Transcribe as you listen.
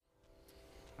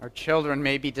Our children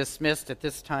may be dismissed at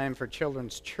this time for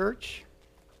Children's Church.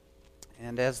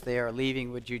 And as they are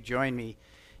leaving, would you join me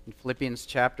in Philippians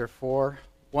chapter 4,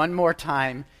 one more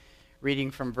time,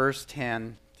 reading from verse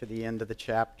 10 to the end of the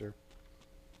chapter.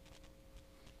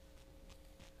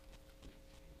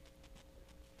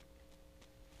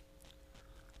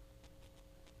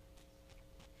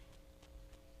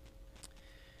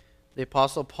 The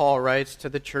Apostle Paul writes to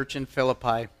the church in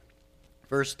Philippi,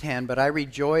 verse 10, "But I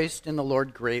rejoiced in the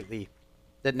Lord greatly,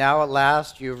 that now at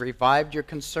last you have revived your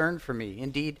concern for me.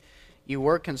 Indeed, you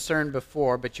were concerned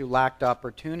before, but you lacked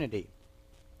opportunity.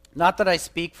 Not that I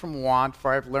speak from want,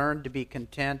 for I have learned to be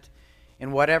content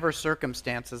in whatever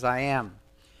circumstances I am.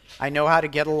 I know how to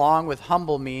get along with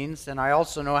humble means, and I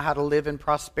also know how to live in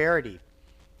prosperity.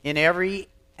 In every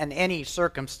and any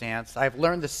circumstance, I have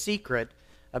learned the secret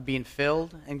of being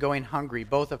filled and going hungry,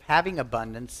 both of having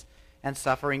abundance and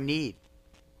suffering need.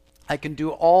 I can do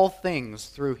all things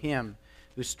through him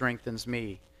who strengthens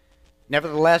me.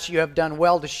 Nevertheless, you have done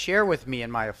well to share with me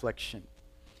in my affliction.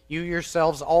 You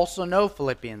yourselves also know,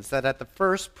 Philippians, that at the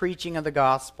first preaching of the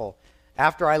gospel,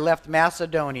 after I left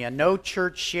Macedonia, no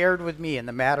church shared with me in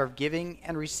the matter of giving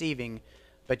and receiving,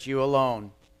 but you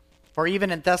alone. For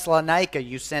even in Thessalonica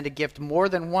you sent a gift more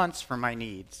than once for my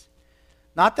needs.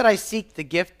 Not that I seek the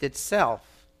gift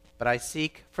itself, but I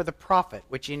seek for the profit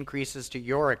which increases to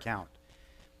your account.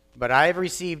 But I have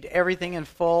received everything in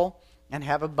full and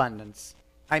have abundance.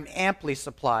 I am amply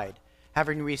supplied,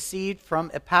 having received from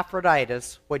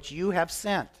Epaphroditus what you have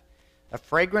sent, a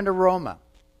fragrant aroma,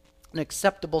 an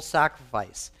acceptable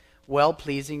sacrifice,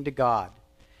 well-pleasing to God.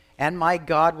 And my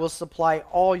God will supply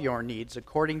all your needs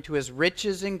according to his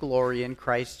riches in glory in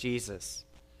Christ Jesus.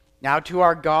 Now to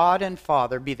our God and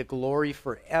Father be the glory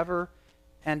forever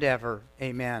and ever.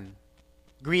 Amen.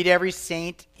 Greet every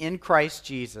saint in Christ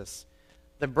Jesus.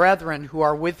 The brethren who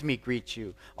are with me greet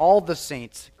you. All the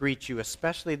saints greet you,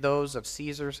 especially those of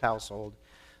Caesar's household.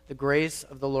 The grace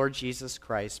of the Lord Jesus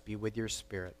Christ be with your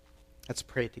spirit." Let's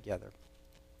pray together.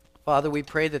 Father, we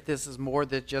pray that this is more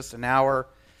than just an hour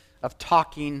of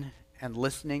talking and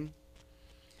listening.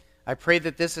 I pray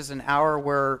that this is an hour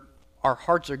where our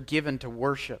hearts are given to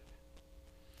worship,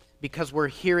 because we're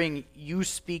hearing you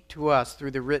speak to us through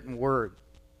the written word.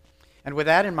 And with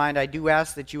that in mind, I do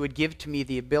ask that you would give to me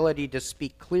the ability to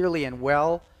speak clearly and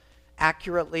well,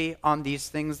 accurately on these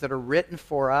things that are written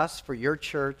for us, for your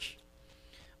church.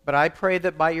 But I pray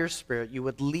that by your Spirit you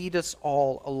would lead us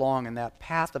all along in that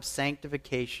path of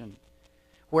sanctification,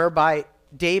 whereby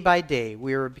day by day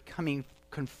we are becoming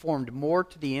conformed more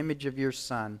to the image of your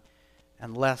Son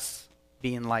and less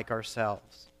being like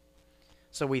ourselves.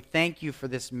 So we thank you for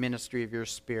this ministry of your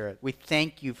Spirit. We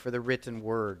thank you for the written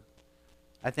word.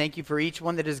 I thank you for each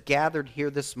one that is gathered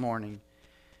here this morning.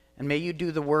 And may you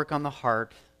do the work on the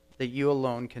heart that you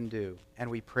alone can do. And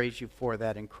we praise you for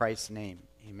that in Christ's name.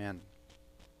 Amen.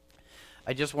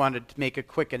 I just wanted to make a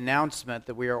quick announcement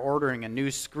that we are ordering a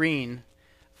new screen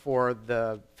for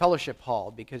the fellowship hall,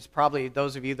 because probably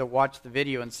those of you that watched the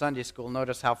video in Sunday school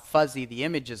notice how fuzzy the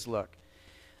images look.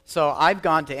 So I've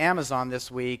gone to Amazon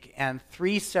this week, and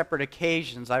 3 separate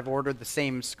occasions I've ordered the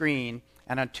same screen,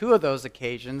 and on 2 of those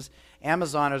occasions,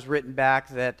 Amazon has written back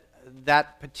that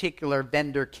that particular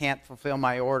vendor can't fulfill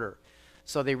my order,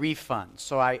 so they refund.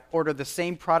 So I ordered the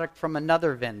same product from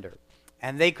another vendor,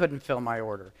 and they couldn't fill my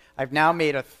order. I've now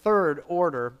made a 3rd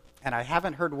order, and I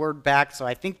haven't heard word back, so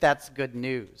I think that's good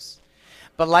news.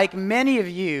 But like many of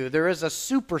you, there is a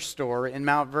superstore in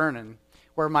Mount Vernon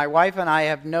where my wife and I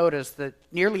have noticed that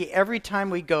nearly every time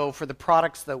we go for the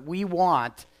products that we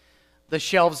want, the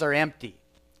shelves are empty.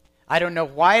 I don't know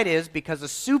why it is, because a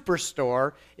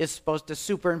superstore is supposed to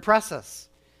super impress us,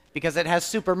 because it has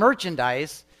super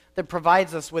merchandise that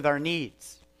provides us with our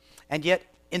needs. And yet,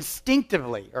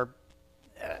 instinctively, or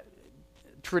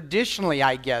traditionally,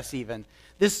 I guess even,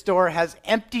 this store has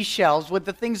empty shelves with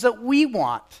the things that we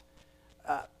want.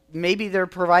 Maybe they're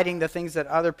providing the things that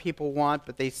other people want,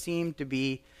 but they seem to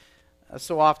be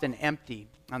so often empty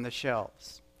on the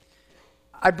shelves.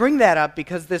 I bring that up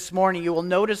because this morning you will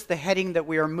notice the heading that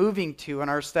we are moving to in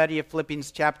our study of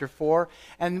Philippians chapter 4,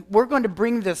 and we're going to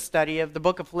bring this study of the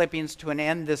book of Philippians to an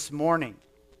end this morning.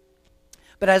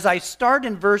 But as I start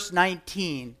in verse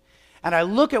 19, and I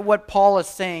look at what Paul is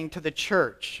saying to the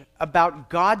church about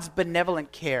God's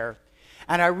benevolent care,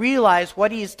 and I realize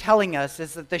what he is telling us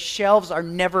is that the shelves are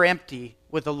never empty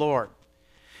with the Lord.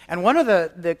 And one of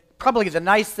the probably the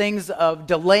nice things of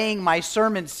delaying my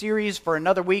sermon series for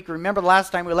another week, remember the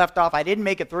last time we left off, I didn't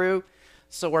make it through,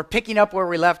 so we're picking up where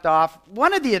we left off.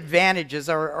 One of the advantages,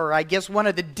 or I guess one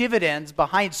of the dividends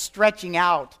behind stretching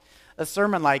out a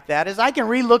sermon like that is I can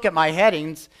relook at my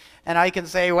headings and I can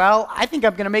say, well, I think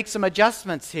I'm going to make some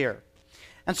adjustments here.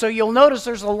 And so you'll notice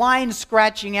there's a line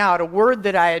scratching out, a word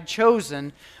that I had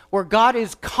chosen, where God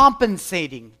is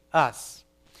compensating us.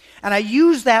 And I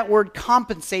use that word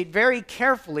compensate very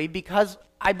carefully because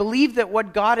I believe that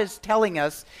what God is telling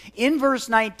us in verse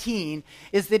 19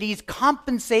 is that he's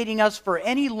compensating us for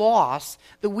any loss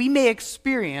that we may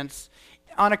experience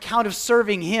on account of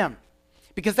serving him.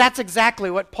 Because that's exactly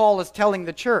what Paul is telling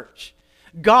the church.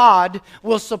 God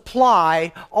will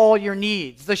supply all your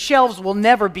needs. The shelves will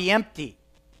never be empty.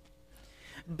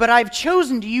 But I've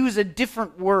chosen to use a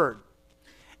different word.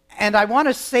 And I want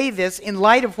to say this in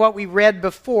light of what we read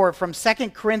before from 2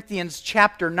 Corinthians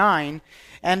chapter 9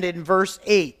 and in verse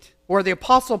 8, where the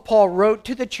Apostle Paul wrote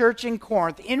to the church in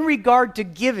Corinth, in regard to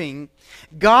giving,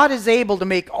 God is able to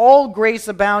make all grace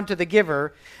abound to the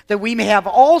giver, that we may have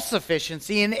all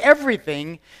sufficiency in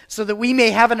everything, so that we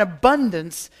may have an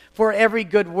abundance for every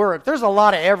good work. There's a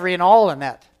lot of every and all in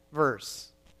that verse.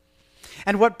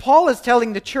 And what Paul is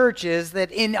telling the church is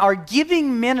that in our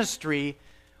giving ministry,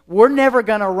 we're never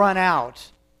going to run out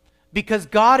because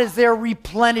God is there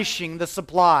replenishing the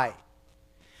supply.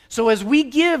 So as we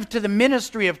give to the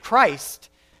ministry of Christ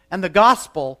and the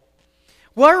gospel,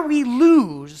 where we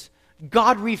lose,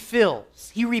 God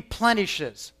refills. He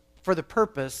replenishes for the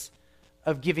purpose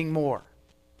of giving more.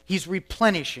 He's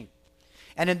replenishing.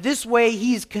 And in this way,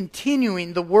 he's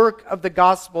continuing the work of the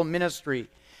gospel ministry.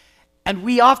 And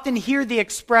we often hear the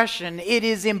expression, it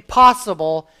is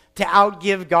impossible to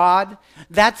outgive God.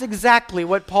 That's exactly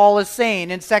what Paul is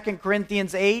saying in 2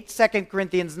 Corinthians 8, 2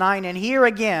 Corinthians 9, and here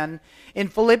again in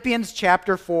Philippians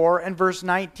chapter 4 and verse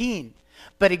 19.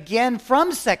 But again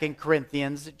from 2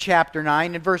 Corinthians chapter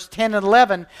 9 and verse 10 and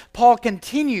 11, Paul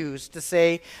continues to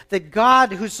say that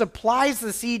God who supplies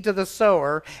the seed to the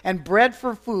sower and bread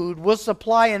for food will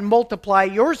supply and multiply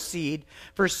your seed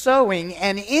for sowing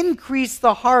and increase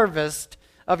the harvest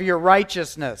of your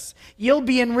righteousness. You'll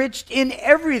be enriched in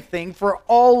everything for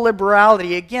all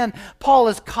liberality. Again, Paul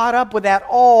is caught up with that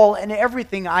all and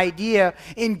everything idea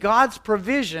in God's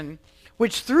provision,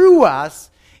 which through us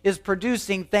is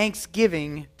producing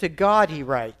thanksgiving to God, he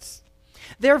writes.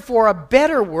 Therefore, a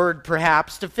better word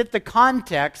perhaps to fit the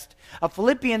context of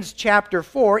Philippians chapter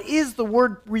 4 is the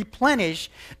word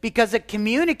replenish, because it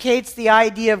communicates the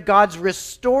idea of God's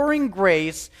restoring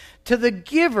grace to the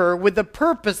giver with the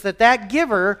purpose that that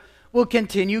giver will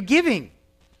continue giving.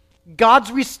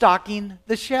 God's restocking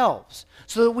the shelves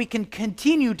so that we can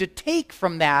continue to take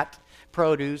from that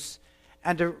produce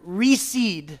and to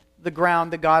reseed the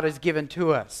ground that God has given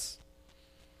to us.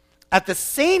 At the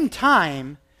same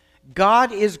time,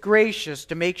 God is gracious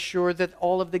to make sure that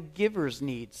all of the giver's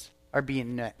needs are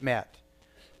being met.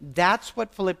 That's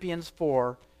what Philippians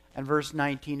 4 and verse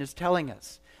 19 is telling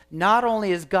us. Not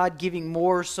only is God giving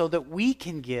more so that we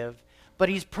can give, but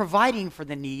he's providing for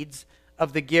the needs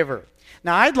of the giver.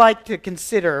 Now, I'd like to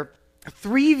consider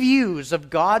three views of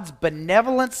God's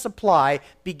benevolent supply,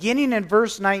 beginning in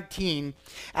verse 19,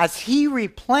 as he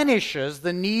replenishes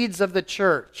the needs of the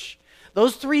church.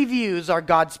 Those three views are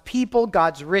God's people,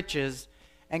 God's riches,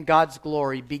 and God's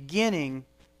glory, beginning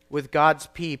with God's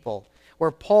people,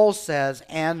 where Paul says,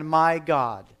 and my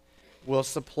God will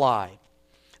supply.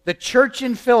 The church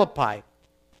in Philippi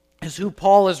is who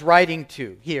Paul is writing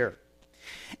to here.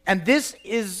 And this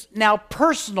is now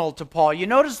personal to Paul. You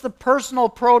notice the personal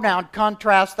pronoun,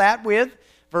 contrast that with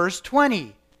verse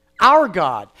 20, our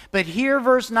God. But here,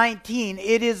 verse 19,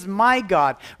 it is my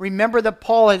God. Remember that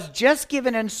Paul has just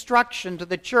given instruction to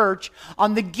the church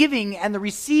on the giving and the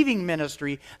receiving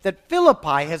ministry that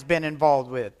Philippi has been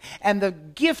involved with. And the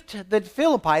gift that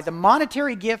Philippi, the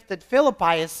monetary gift that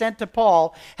Philippi has sent to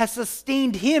Paul, has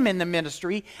sustained him in the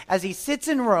ministry as he sits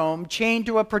in Rome chained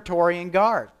to a Praetorian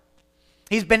guard.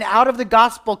 He's been out of the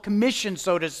gospel commission,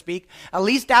 so to speak, at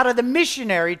least out of the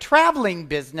missionary traveling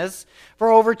business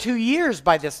for over 2 years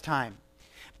by this time.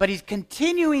 But he's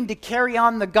continuing to carry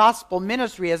on the gospel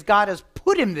ministry as God has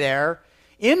put him there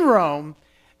in Rome,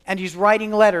 and he's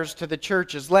writing letters to the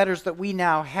churches, letters that we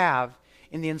now have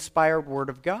in the inspired Word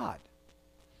of God.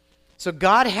 So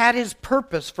God had his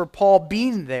purpose for Paul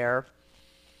being there,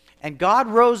 and God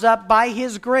rose up by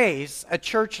his grace a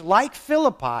church like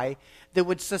Philippi that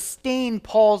would sustain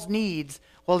Paul's needs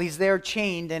while he's there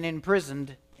chained and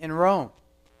imprisoned in Rome.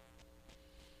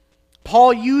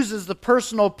 Paul uses the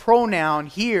personal pronoun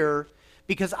here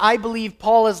because I believe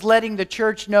Paul is letting the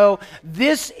church know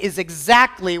this is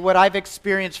exactly what I've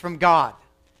experienced from God.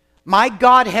 My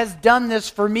God has done this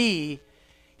for me.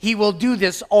 He will do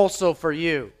this also for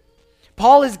you.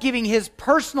 Paul is giving his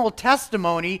personal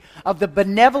testimony of the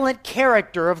benevolent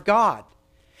character of God.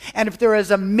 And if there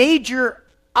is a major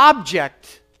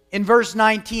object in verse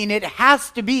 19, it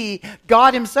has to be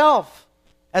God himself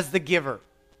as the giver.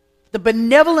 The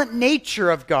benevolent nature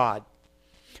of God.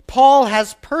 Paul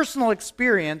has personal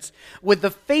experience with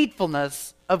the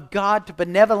faithfulness of God to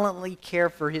benevolently care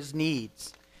for his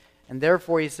needs. And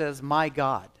therefore he says, my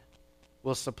God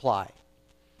will supply.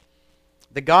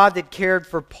 The God that cared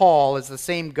for Paul is the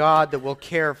same God that will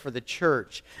care for the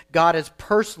church. God has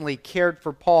personally cared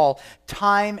for Paul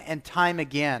time and time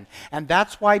again. And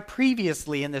that's why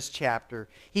previously in this chapter,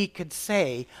 he could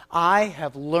say, I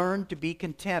have learned to be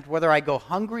content, whether I go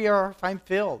hungry or if I'm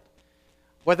filled,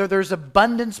 whether there's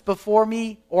abundance before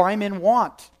me or I'm in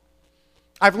want.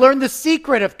 I've learned the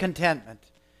secret of contentment,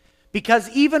 because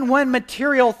even when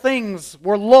material things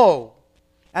were low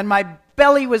and my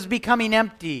belly was becoming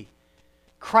empty,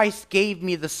 Christ gave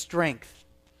me the strength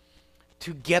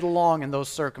to get along in those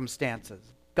circumstances.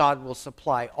 God will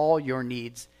supply all your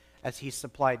needs as he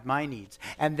supplied my needs.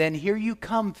 And then here you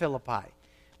come, Philippi,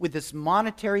 with this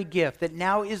monetary gift that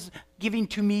now is giving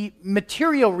to me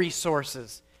material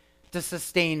resources to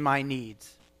sustain my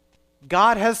needs.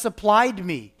 God has supplied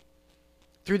me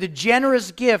through the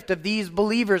generous gift of these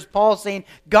believers. Paul saying,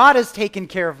 God has taken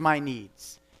care of my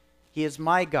needs. He is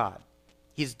my God.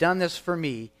 He's done this for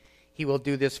me. He will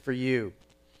do this for you.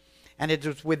 And it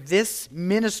was with this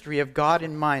ministry of God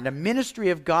in mind, a ministry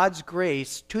of God's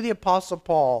grace to the Apostle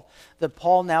Paul, that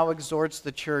Paul now exhorts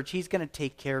the church. He's going to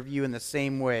take care of you in the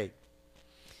same way.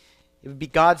 It would be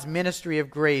God's ministry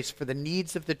of grace for the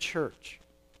needs of the church.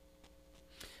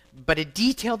 But a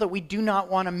detail that we do not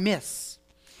want to miss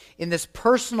in this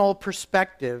personal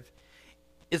perspective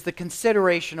is the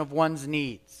consideration of one's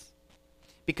needs.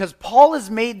 Because Paul has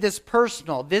made this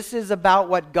personal. This is about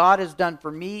what God has done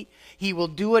for me. He will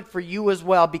do it for you as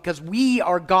well, because we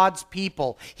are God's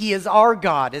people. He is our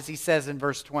God, as he says in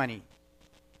verse 20.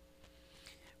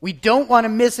 We don't want to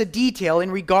miss a detail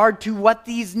in regard to what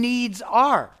these needs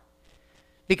are.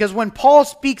 Because when Paul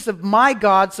speaks of my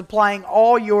God supplying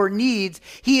all your needs,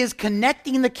 he is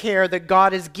connecting the care that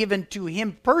God has given to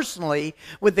him personally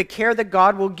with the care that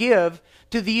God will give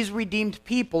to these redeemed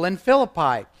people in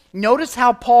Philippi. Notice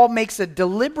how Paul makes a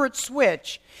deliberate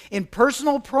switch in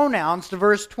personal pronouns to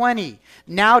verse 20.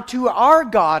 Now to our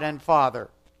God and Father.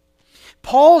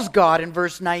 Paul's God in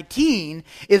verse 19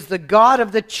 is the God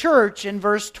of the church in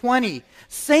verse 20.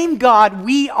 Same God,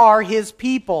 we are his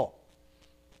people.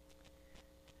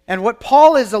 And what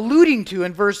Paul is alluding to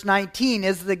in verse 19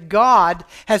 is that God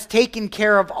has taken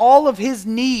care of all of his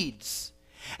needs.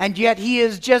 And yet he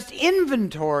is just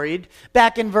inventoried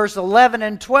back in verse 11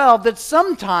 and 12 that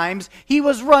sometimes he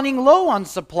was running low on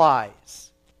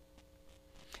supplies.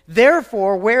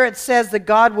 Therefore, where it says that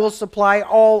God will supply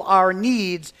all our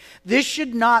needs, this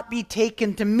should not be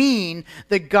taken to mean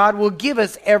that God will give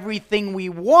us everything we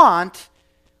want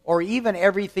or even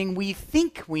everything we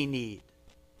think we need.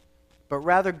 But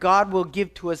rather, God will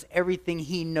give to us everything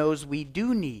he knows we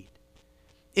do need.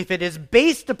 If it is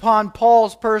based upon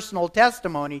Paul's personal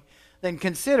testimony, then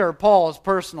consider Paul's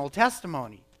personal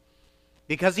testimony.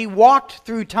 Because he walked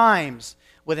through times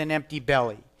with an empty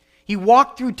belly. He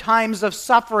walked through times of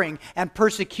suffering and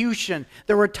persecution.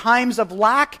 There were times of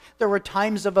lack, there were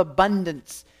times of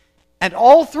abundance. And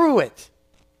all through it,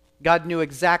 God knew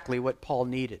exactly what Paul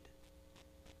needed.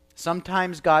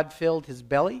 Sometimes God filled his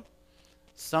belly.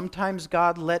 Sometimes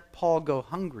God let Paul go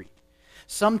hungry.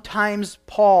 Sometimes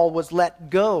Paul was let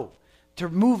go to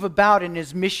move about in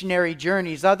his missionary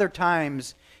journeys. Other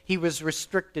times he was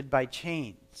restricted by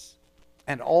chains.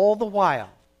 And all the while,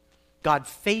 God,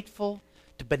 faithful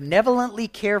to benevolently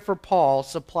care for Paul,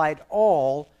 supplied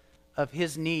all of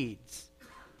his needs.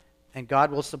 And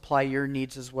God will supply your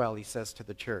needs as well, he says to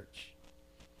the church.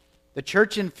 The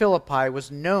church in Philippi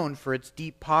was known for its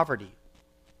deep poverty.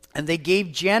 And they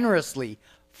gave generously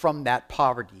from that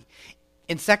poverty.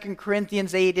 In 2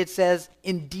 Corinthians 8, it says,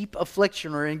 in deep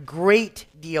affliction, or in great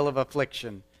deal of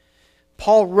affliction.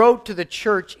 Paul wrote to the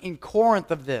church in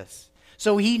Corinth of this.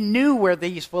 So he knew where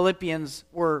these Philippians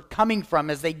were coming from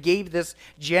as they gave this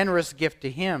generous gift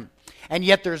to him. And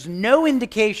yet there's no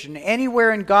indication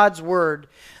anywhere in God's word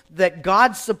that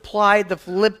God supplied the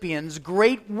Philippians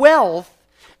great wealth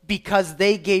because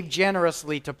they gave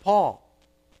generously to Paul.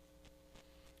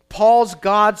 Paul's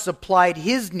God supplied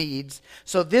his needs,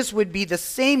 so this would be the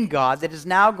same God that is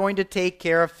now going to take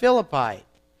care of Philippi.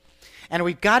 And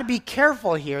we've got to be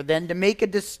careful here then to make a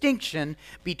distinction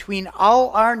between all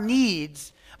our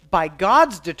needs by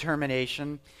God's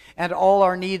determination and all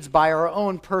our needs by our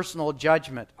own personal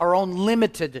judgment, our own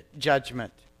limited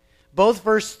judgment. Both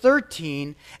verse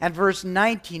 13 and verse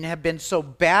 19 have been so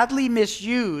badly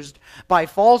misused by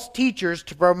false teachers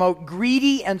to promote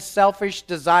greedy and selfish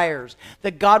desires,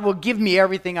 that God will give me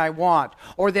everything I want,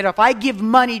 or that if I give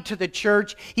money to the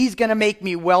church, He's going to make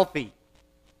me wealthy.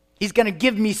 He's going to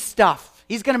give me stuff.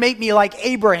 He's going to make me like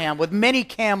Abraham with many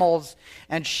camels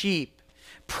and sheep.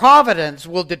 Providence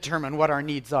will determine what our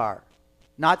needs are,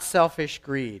 not selfish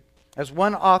greed. As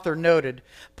one author noted,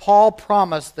 Paul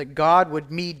promised that God would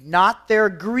meet not their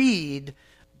greed,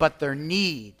 but their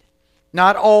need.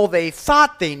 Not all they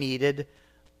thought they needed,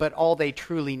 but all they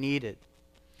truly needed.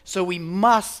 So we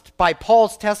must, by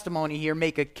Paul's testimony here,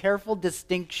 make a careful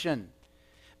distinction.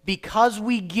 Because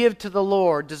we give to the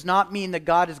Lord does not mean that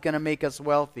God is going to make us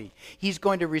wealthy. He's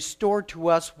going to restore to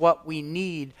us what we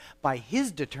need by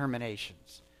His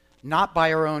determinations, not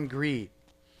by our own greed.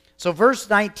 So verse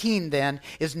 19 then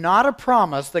is not a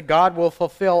promise that God will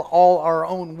fulfill all our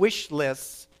own wish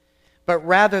lists, but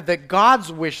rather that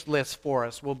God's wish list for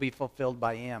us will be fulfilled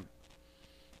by Him.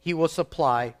 He will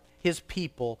supply His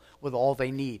people with all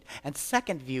they need. And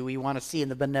second view we want to see in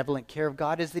the benevolent care of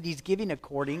God is that He's giving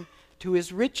according to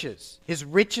His riches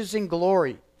in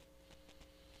glory.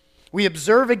 We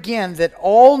observe again that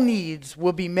all needs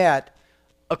will be met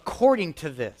according to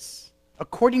this,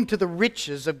 according to the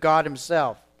riches of God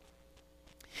Himself.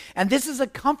 And this is a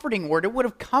comforting word. It would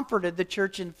have comforted the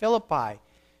church in Philippi.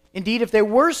 Indeed, if they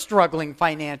were struggling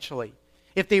financially,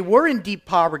 if they were in deep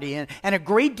poverty and a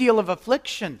great deal of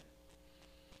affliction,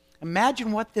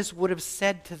 imagine what this would have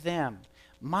said to them.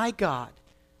 My God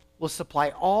will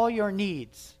supply all your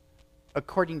needs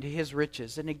according to His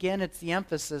riches. And again, it's the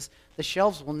emphasis, the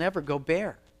shelves will never go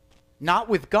bare. Not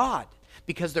with God,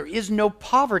 because there is no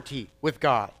poverty with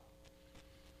God.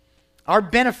 Our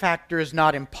benefactor is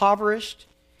not impoverished.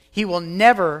 He will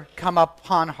never come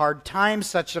upon hard times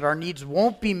such that our needs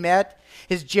won't be met.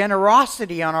 His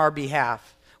generosity on our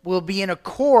behalf will be in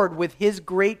accord with His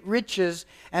great riches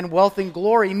and wealth and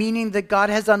glory, meaning that God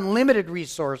has unlimited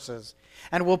resources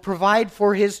and will provide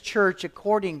for His church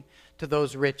according to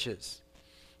those riches.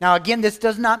 Now again, this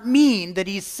does not mean that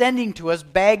He's sending to us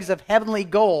bags of heavenly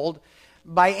gold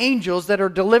by angels that are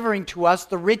delivering to us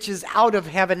the riches out of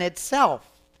heaven itself.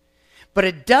 But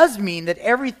it does mean that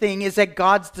everything is at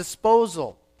God's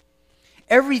disposal.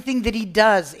 Everything that He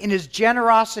does in His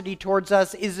generosity towards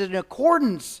us is in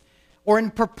accordance or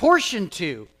in proportion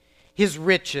to His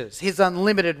riches, His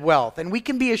unlimited wealth. And we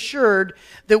can be assured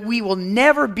that we will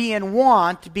never be in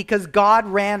want because God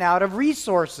ran out of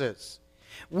resources.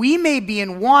 We may be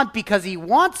in want because He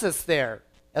wants us there,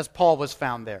 as Paul was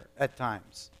found there at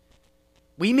times.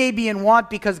 We may be in want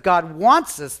because God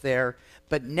wants us there,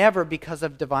 but never because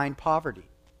of divine poverty.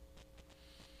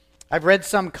 I've read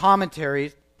some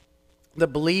commentaries that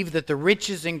believe that the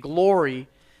riches and glory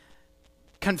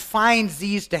confines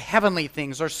these to heavenly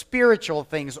things or spiritual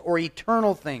things or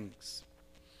eternal things.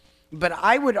 But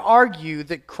I would argue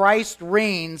that Christ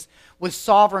reigns with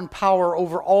sovereign power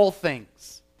over all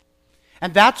things.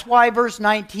 And that's why verse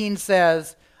 19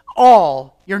 says,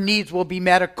 all your needs will be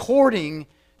met according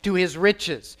to His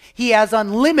riches. He has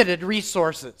unlimited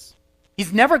resources.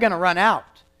 He's never going to run out.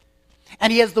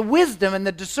 And He has the wisdom and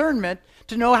the discernment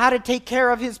to know how to take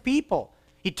care of His people.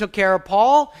 He took care of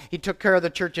Paul. He took care of the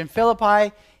church in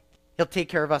Philippi. He'll take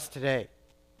care of us today.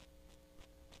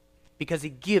 Because He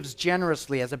gives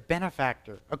generously as a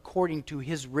benefactor according to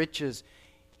His riches.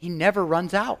 He never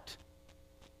runs out.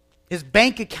 His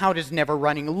bank account is never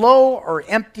running low or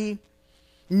empty.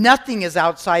 Nothing is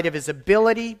outside of His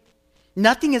ability.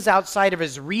 Nothing is outside of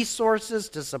His resources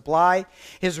to supply.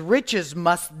 His riches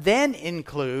must then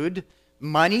include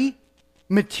money,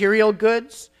 material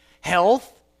goods,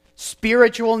 health,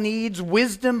 spiritual needs,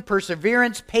 wisdom,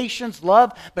 perseverance, patience,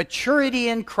 love, maturity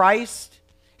in Christ,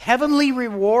 heavenly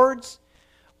rewards.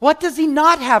 What does He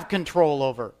not have control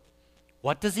over?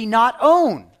 What does He not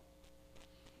own?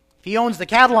 If He owns the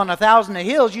cattle on 1,000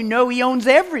 hills, you know He owns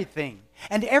everything.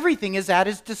 And everything is at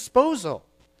His disposal.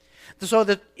 So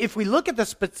that if we look at the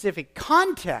specific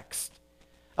context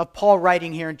of Paul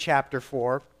writing here in chapter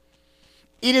 4,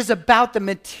 it is about the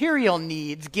material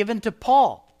needs given to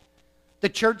Paul. The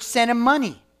church sent him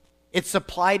money. It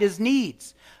supplied his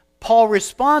needs. Paul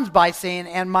responds by saying,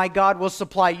 and my God will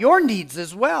supply your needs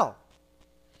as well.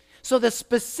 So the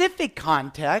specific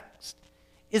context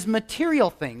is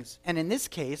material things, and in this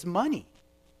case, money.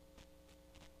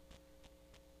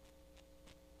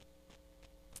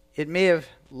 It may have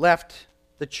left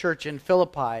the church in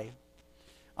Philippi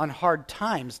on hard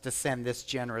times to send this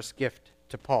generous gift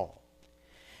to Paul.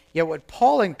 Yet what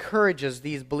Paul encourages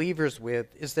these believers with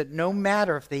is that no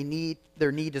matter if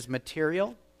their need is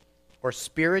material or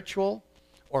spiritual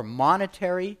or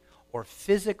monetary or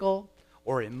physical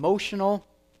or emotional.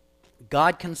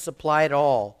 God can supply it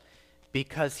all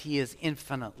because He is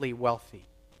infinitely wealthy.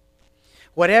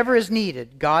 Whatever is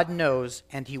needed, God knows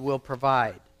and He will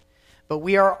provide. But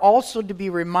we are also to be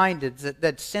reminded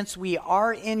that since we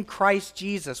are in Christ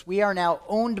Jesus, we are now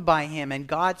owned by Him and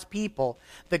God's people,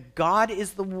 that God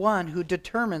is the one who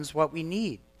determines what we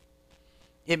need.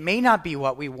 It may not be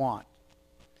what we want.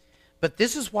 But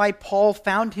this is why Paul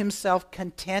found himself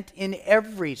content in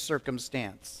every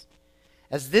circumstance.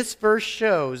 As this verse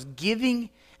shows, giving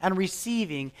and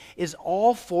receiving is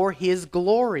all for His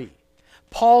glory.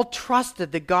 Paul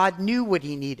trusted that God knew what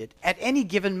he needed at any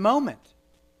given moment.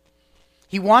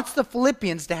 He wants the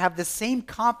Philippians to have the same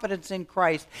confidence in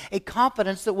Christ, a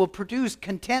confidence that will produce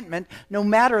contentment no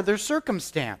matter their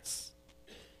circumstance.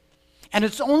 And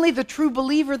it's only the true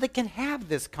believer that can have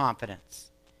this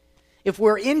confidence. If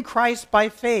we're in Christ by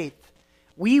faith,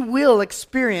 we will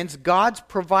experience God's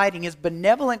providing His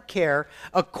benevolent care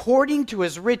according to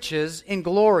His riches in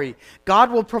glory.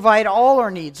 God will provide all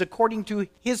our needs according to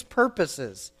His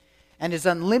purposes and His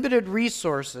unlimited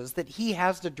resources that He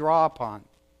has to draw upon.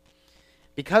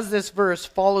 Because this verse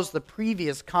follows the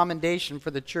previous commendation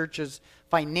for the church's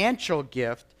financial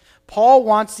gift, Paul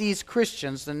wants these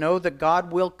Christians to know that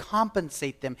God will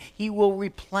compensate them. He will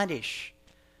replenish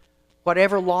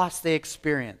whatever loss they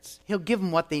experience. He'll give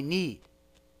them what they need.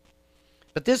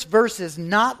 But this verse is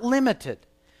not limited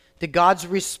to God's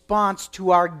response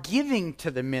to our giving to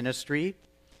the ministry.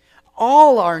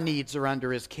 All our needs are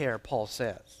under His care, Paul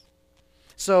says.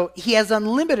 So He has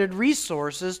unlimited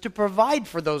resources to provide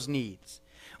for those needs.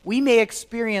 We may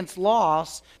experience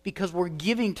loss because we're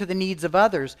giving to the needs of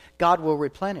others. God will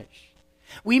replenish.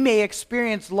 We may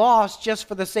experience loss just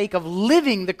for the sake of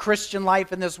living the Christian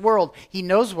life in this world. He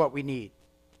knows what we need,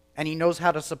 and He knows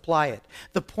how to supply it.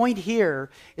 The point here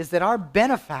is that our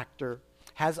benefactor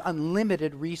has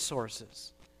unlimited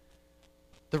resources.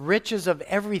 The riches of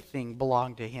everything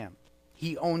belong to Him.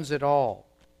 He owns it all.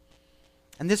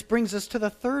 And this brings us to the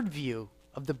third view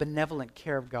of the benevolent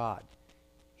care of God.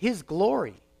 His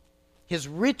glory. His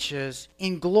riches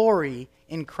in glory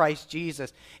in Christ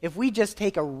Jesus. If we just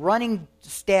take a running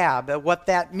stab at what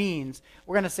that means,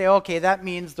 we're going to say, okay, that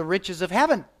means the riches of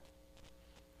heaven.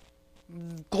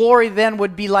 Glory then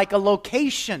would be like a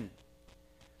location.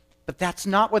 But that's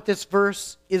not what this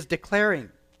verse is declaring.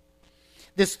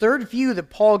 This third view that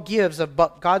Paul gives of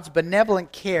God's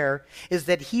benevolent care is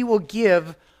that He will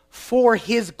give for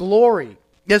His glory.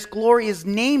 This glory is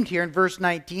named here in verse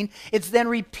 19. It's then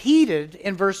repeated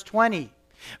in verse 20.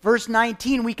 Verse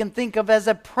 19 we can think of as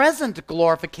a present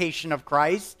glorification of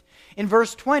Christ. In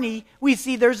verse 20 we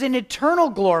see there's an eternal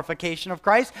glorification of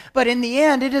Christ, but in the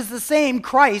end it is the same.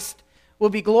 Christ will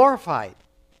be glorified.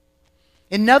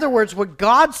 In other words, what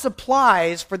God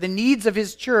supplies for the needs of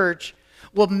His church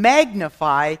will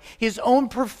magnify His own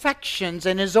perfections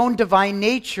and His own divine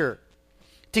nature.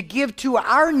 To give to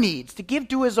our needs, to give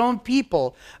to His own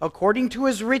people, according to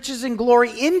His riches and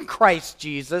glory in Christ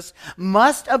Jesus,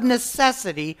 must of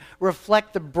necessity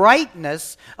reflect the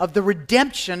brightness of the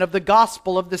redemption of the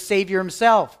gospel of the Savior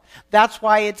Himself. That's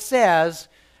why it says,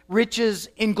 riches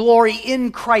in glory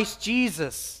in Christ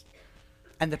Jesus.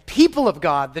 And the people of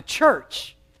God, the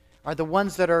church, are the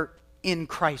ones that are in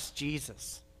Christ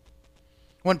Jesus.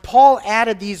 When Paul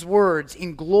added these words,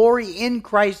 in glory in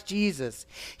Christ Jesus,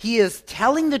 he is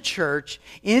telling the church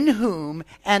in whom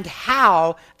and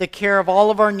how the care of all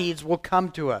of our needs will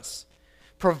come to us.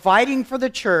 Providing for the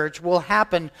church will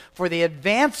happen for the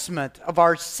advancement of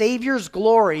our Savior's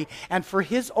glory and for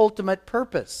His ultimate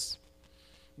purpose.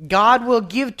 God will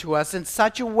give to us in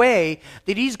such a way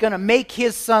that He's going to make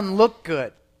His Son look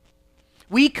good.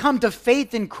 We come to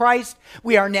faith in Christ.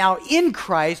 We are now in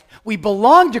Christ. We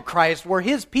belong to Christ. We're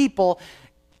His people.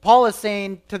 Paul is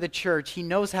saying to the church, He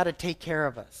knows how to take care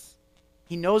of us.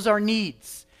 He knows our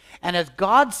needs. And as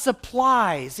God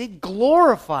supplies, it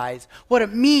glorifies what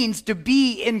it means to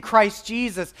be in Christ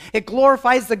Jesus. It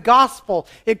glorifies the gospel.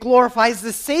 It glorifies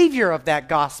the Savior of that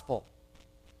gospel.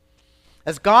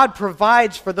 As God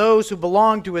provides for those who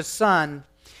belong to His Son,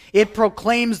 it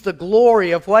proclaims the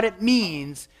glory of what it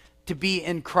means to be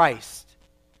in Christ.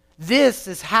 This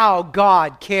is how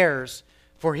God cares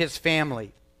for His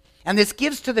family. And this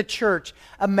gives to the church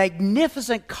a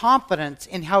magnificent confidence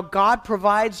in how God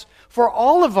provides for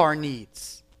all of our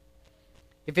needs.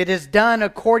 If it is done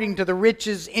according to the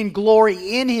riches in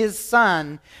glory in His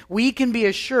Son, we can be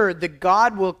assured that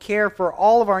God will care for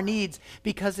all of our needs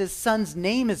because His Son's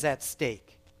name is at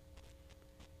stake.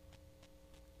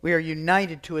 We are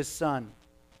united to His Son.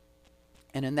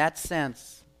 And in that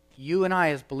sense, you and I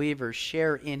as believers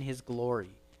share in His glory.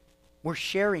 We're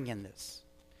sharing in this.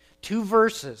 2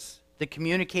 verses that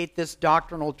communicate this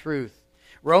doctrinal truth.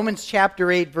 Romans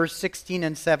chapter 8, verse 16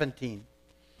 and 17.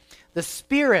 The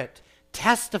Spirit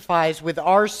testifies with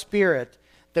our spirit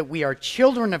that we are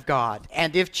children of God,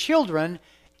 and if children,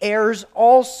 heirs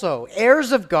also,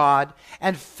 heirs of God,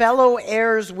 and fellow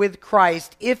heirs with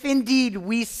Christ, if indeed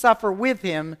we suffer with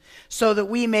him, so that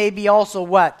we may be also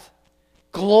what?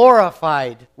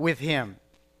 Glorified with him.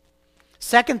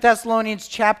 2 Thessalonians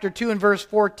chapter 2 and verse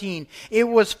 14. It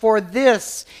was for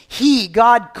this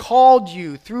God called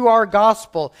you through our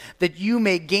gospel, that you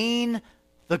may gain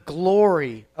the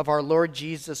glory of our Lord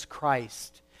Jesus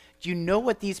Christ. Do you know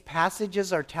what these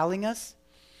passages are telling us?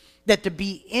 That to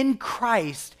be in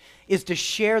Christ is to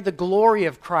share the glory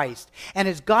of Christ. And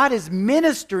as God is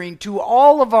ministering to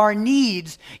all of our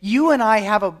needs, you and I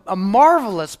have a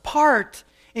marvelous part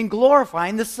in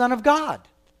glorifying the Son of God.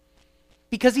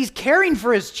 Because he's caring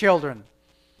for his children.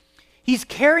 He's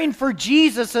caring for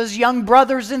Jesus' young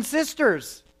brothers and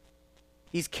sisters.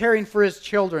 He's caring for his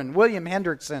children. William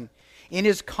Hendrickson, in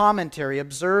his commentary,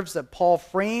 observes that Paul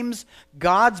frames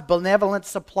God's benevolent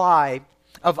supply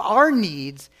of our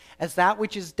needs as that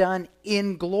which is done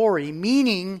in glory,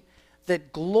 meaning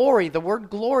that glory, the word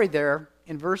glory there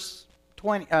in verse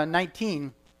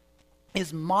 19,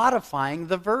 is modifying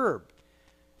the verb.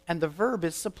 And the verb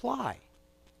is supply.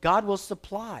 God will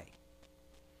supply.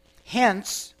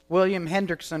 Hence, William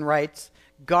Hendrickson writes,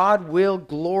 God will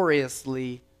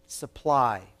gloriously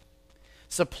supply.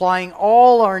 Supplying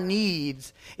all our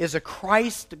needs is a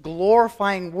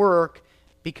Christ-glorifying work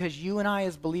because you and I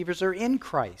as believers are in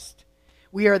Christ.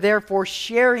 We are therefore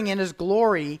sharing in his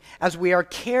glory as we are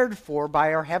cared for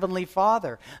by our Heavenly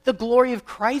Father. The glory of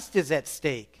Christ is at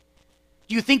stake.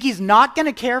 Do you think he's not going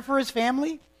to care for his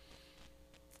family?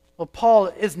 Well, Paul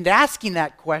isn't asking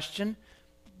that question,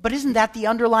 but isn't that the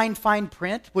underlying fine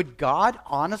print? Would God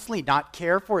honestly not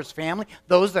care for his family,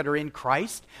 those that are in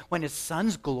Christ, when his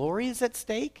Son's glory is at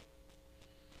stake?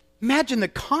 Imagine the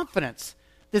confidence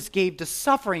this gave to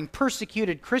suffering,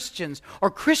 persecuted Christians or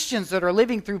Christians that are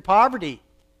living through poverty.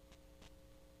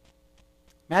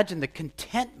 Imagine the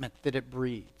contentment that it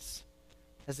breeds,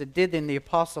 as it did in the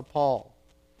Apostle Paul.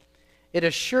 It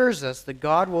assures us that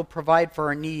God will provide for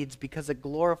our needs because it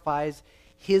glorifies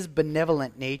his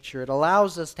benevolent nature. It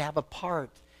allows us to have a part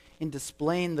in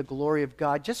displaying the glory of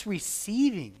God, just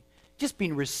receiving, just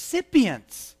being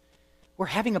recipients. We're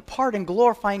having a part in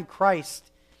glorifying Christ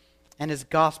and his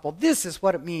gospel. This is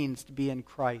what it means to be in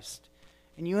Christ.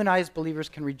 And you and I as believers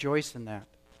can rejoice in that.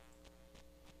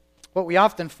 What we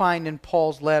often find in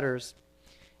Paul's letters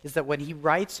is that when he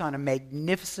writes on a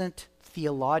magnificent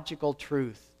theological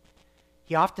truth,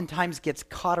 he oftentimes gets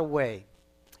caught away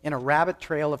in a rabbit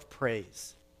trail of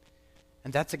praise.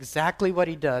 And that's exactly what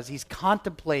he does. He's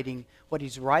contemplating what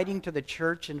he's writing to the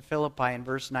church in Philippi in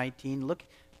verse 19. Look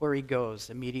where he goes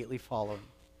immediately following.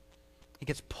 He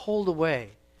gets pulled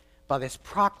away by this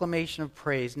proclamation of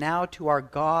praise. Now to our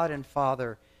God and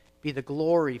Father be the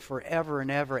glory forever and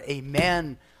ever.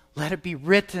 Amen. Let it be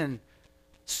written.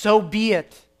 So be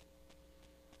it.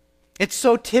 It's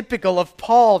so typical of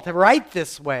Paul to write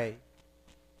this way.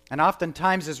 And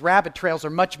oftentimes his rabbit trails are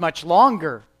much, much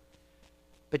longer.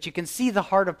 But you can see the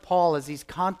heart of Paul as he's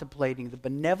contemplating the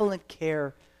benevolent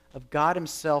care of God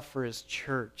himself for his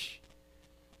church.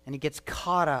 And he gets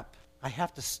caught up. I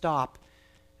have to stop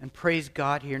and praise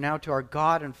God here. Now to our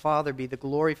God and Father be the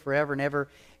glory forever and ever.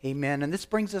 Amen. And this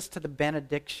brings us to the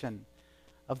benediction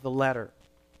of the letter.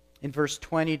 In verse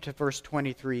 20 to verse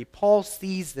 23, Paul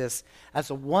sees this as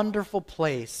a wonderful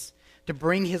place to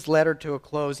bring his letter to a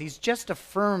close. He's just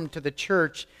affirmed to the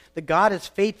church that God is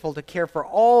faithful to care for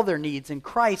all their needs in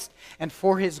Christ and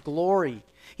for his glory.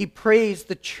 He praised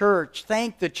the church,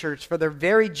 thanked the church for their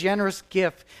very generous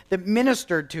gift that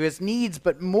ministered to his needs,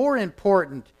 but more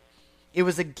important, it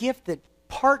was a gift that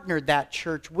partnered that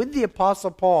church with the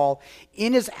Apostle Paul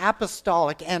in his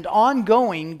apostolic and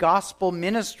ongoing gospel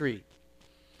ministry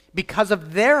because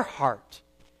of their heart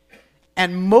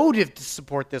and motive to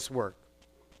support this work.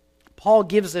 Paul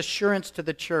gives assurance to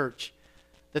the church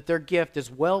that their gift is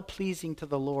well-pleasing to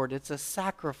the Lord. It's a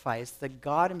sacrifice that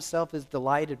God himself is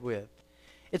delighted with.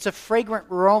 It's a fragrant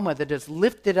aroma that is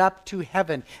lifted up to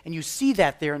heaven. And you see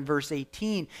that there in verse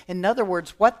 18. In other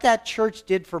words, what that church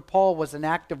did for Paul was an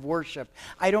act of worship.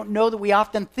 I don't know that we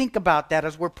often think about that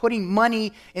as we're putting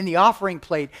money in the offering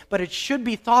plate, but it should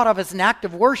be thought of as an act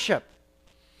of worship.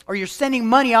 Or you're sending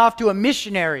money off to a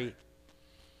missionary.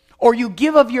 Or you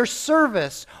give of your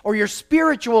service or your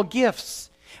spiritual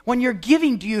gifts. When you're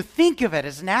giving, do you think of it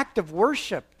as an act of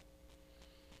worship?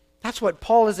 That's what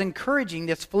Paul is encouraging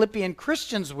this Philippian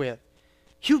Christians with.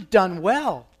 You've done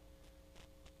well.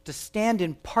 to stand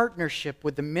in partnership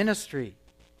with the ministry.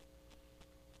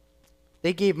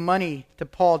 They gave money to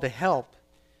Paul to help,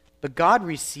 but God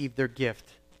received their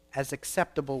gift as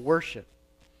acceptable worship.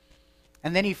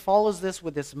 And then he follows this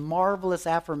with this marvelous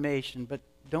affirmation, but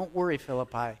don't worry,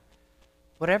 Philippi.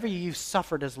 Whatever you've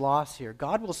suffered as loss here,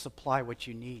 God will supply what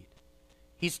you need.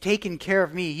 He's taken care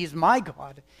of me. He's my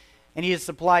God, and he has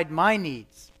supplied my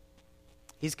needs.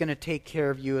 He's going to take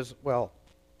care of you as well.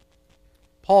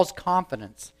 Paul's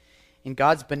confidence in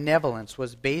God's benevolence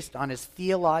was based on his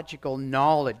theological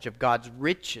knowledge of God's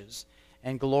riches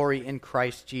and glory in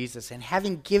Christ Jesus. And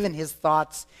having given his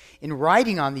thoughts in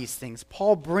writing on these things,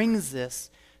 Paul brings this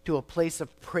to a place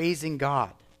of praising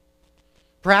God.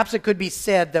 Perhaps it could be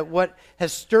said that what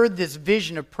has stirred this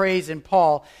vision of praise in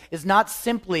Paul is not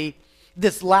simply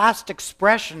this last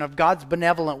expression of God's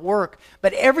benevolent work,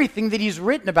 but everything that he's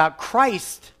written about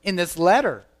Christ in this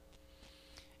letter.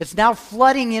 It's now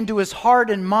flooding into his heart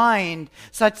and mind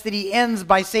such that he ends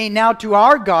by saying, "Now to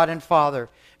our God and Father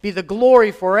be the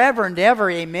glory forever and ever,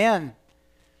 amen."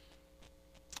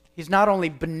 He's not only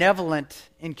benevolent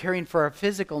in caring for our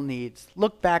physical needs.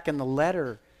 Look back in the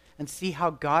letter and see how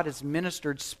God has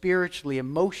ministered spiritually,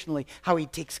 emotionally, how he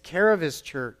takes care of his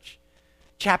church.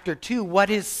 Chapter 2, what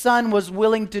his son was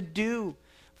willing to do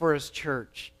for his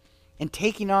church, and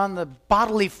taking on the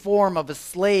bodily form of a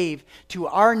slave to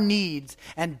our needs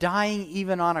and dying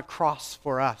even on a cross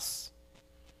for us.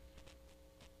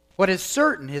 What is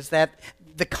certain is that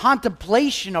the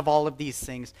contemplation of all of these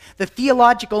things, the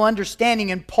theological understanding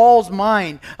in Paul's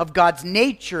mind of God's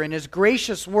nature and his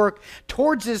gracious work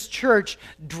towards his church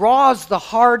draws the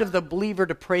heart of the believer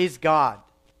to praise God.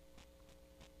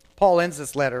 Paul ends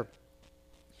this letter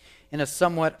in a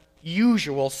somewhat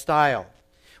usual style,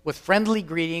 with friendly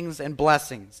greetings and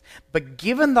blessings. But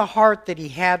given the heart that he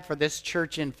had for this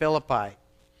church in Philippi,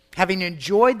 having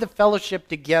enjoyed the fellowship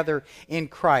together in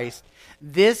Christ,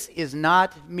 this is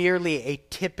not merely a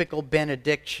typical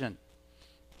benediction.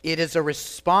 It is a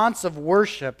response of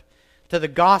worship to the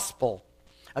gospel,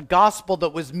 a gospel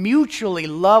that was mutually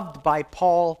loved by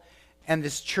Paul and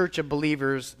this church of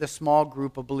believers, the small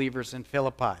group of believers in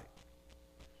Philippi.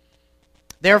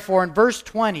 Therefore, in verse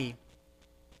 20,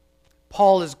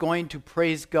 Paul is going to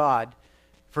praise God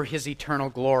for his eternal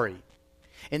glory.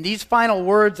 In these final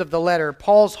words of the letter,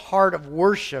 Paul's heart of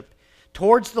worship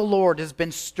towards the Lord has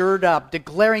been stirred up,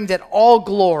 declaring that all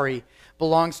glory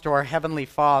belongs to our Heavenly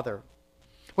Father.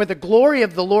 Where the glory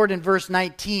of the Lord in verse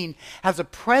 19 has a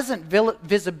present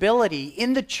visibility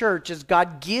in the church as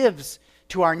God gives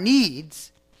to our needs,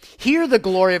 here the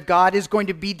glory of God is going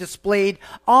to be displayed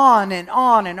on and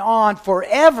on and on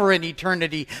forever in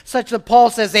eternity, such that Paul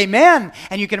says, amen.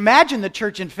 And you can imagine the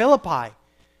church in Philippi.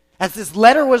 As this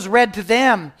letter was read to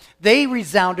them, they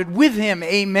resounded with him,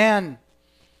 amen.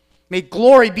 May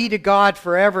glory be to God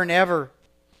forever and ever.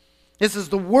 This is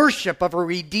the worship of a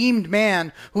redeemed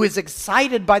man who is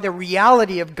excited by the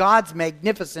reality of God's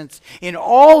magnificence in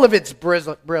all of its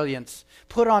brilliance,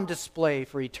 put on display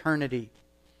for eternity.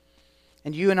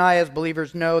 And you and I as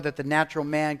believers know that the natural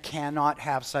man cannot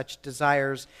have such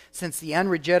desires, since the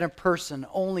unregenerate person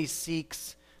only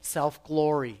seeks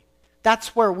self-glory.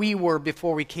 That's where we were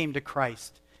before we came to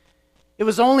Christ. It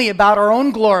was only about our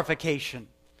own glorification,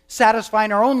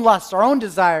 satisfying our own lusts, our own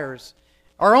desires,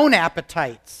 our own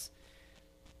appetites.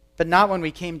 But not when we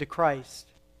came to Christ.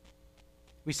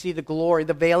 We see the glory.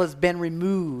 The veil has been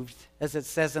removed, as it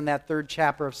says in that 3rd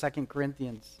chapter of 2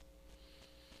 Corinthians.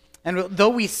 And though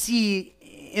we see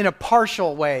in a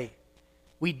partial way,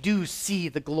 we do see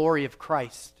the glory of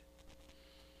Christ.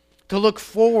 To look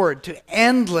forward to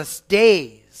endless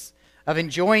days of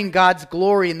enjoying God's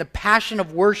glory and the passion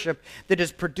of worship that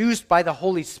is produced by the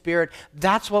Holy Spirit,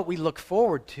 that's what we look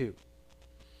forward to.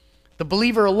 The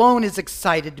believer alone is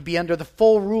excited to be under the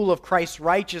full rule of Christ's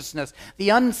righteousness. The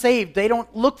unsaved, they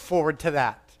don't look forward to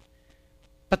that.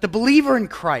 But the believer in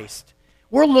Christ,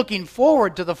 we're looking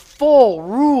forward to the full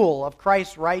rule of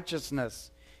Christ's righteousness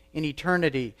in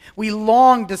eternity. We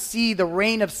long to see the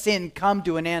reign of sin come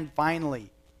to an end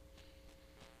finally.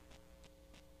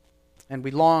 And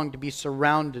we long to be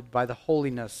surrounded by the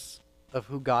holiness of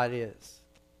who God is,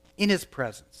 in his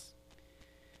presence.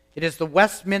 It is the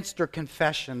Westminster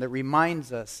Confession that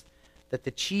reminds us that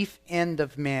the chief end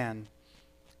of man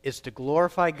is to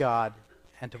glorify God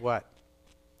and to what?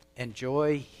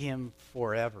 Enjoy him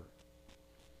forever.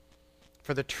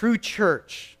 For the true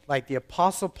church, like the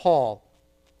Apostle Paul,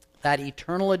 that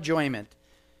eternal enjoyment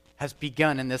has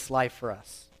begun in this life for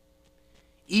us.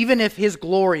 Even if his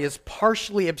glory is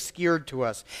partially obscured to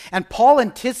us. And Paul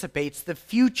anticipates the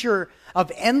future of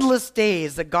endless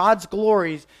days that God's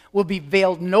glories will be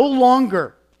veiled no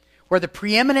longer, where the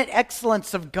preeminent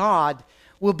excellence of God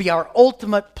will be our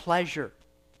ultimate pleasure.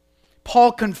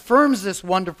 Paul confirms this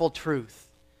wonderful truth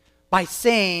by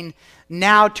saying,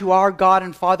 now to our God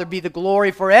and Father be the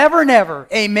glory forever and ever.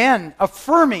 Amen.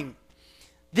 Affirming,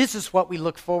 this is what we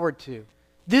look forward to.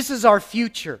 This is our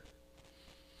future.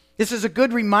 This is a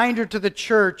good reminder to the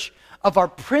church of our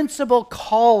principal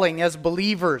calling as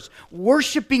believers.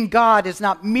 Worshiping God is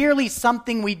not merely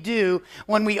something we do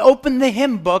when we open the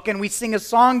hymn book and we sing a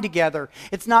song together.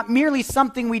 It's not merely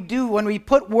something we do when we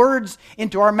put words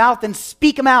into our mouth and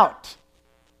speak them out.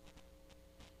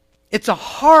 It's a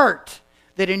heart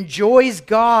that enjoys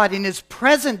God in His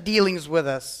present dealings with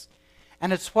us.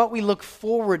 And it's what we look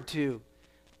forward to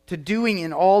doing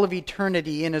in all of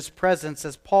eternity in His presence.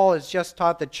 As Paul has just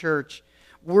taught the church,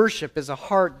 worship is a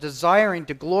heart desiring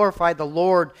to glorify the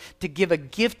Lord, to give a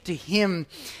gift to Him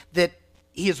that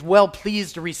He is well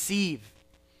pleased to receive.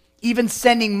 Even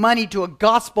sending money to a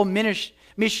gospel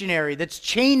missionary that's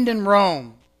chained in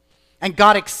Rome, and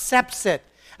God accepts it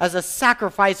as a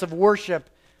sacrifice of worship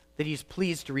that He's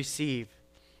pleased to receive.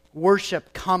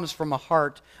 Worship comes from a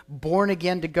heart born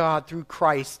again to God through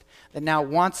Christ that now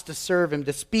wants to serve Him,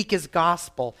 to speak His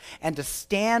gospel, and to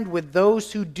stand with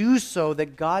those who do so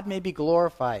that God may be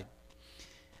glorified.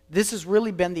 This has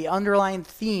really been the underlying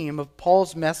theme of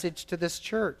Paul's message to this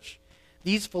church.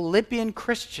 These Philippian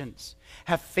Christians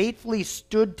have faithfully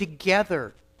stood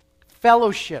together,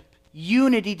 fellowship,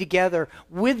 unity together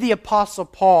with the Apostle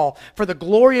Paul for the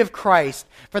glory of Christ,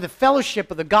 for the fellowship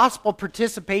of the gospel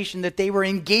participation that they were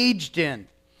engaged in.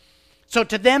 So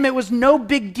to them it was no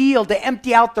big deal to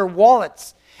empty out their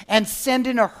wallets and send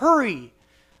in a hurry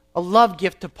a love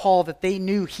gift to Paul that they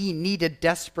knew he needed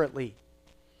desperately.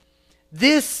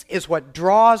 This is what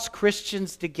draws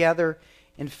Christians together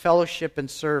in fellowship and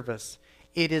service.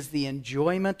 It is the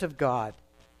enjoyment of God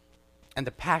and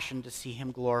the passion to see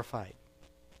Him glorified.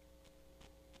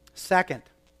 Second,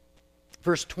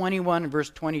 verse 21 and verse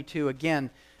 22, again,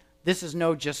 this is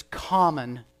no just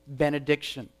common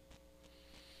benediction.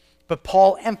 But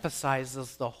Paul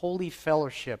emphasizes the holy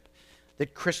fellowship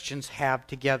that Christians have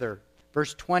together.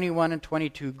 Verse 21 and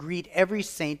 22, greet every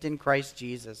saint in Christ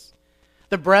Jesus.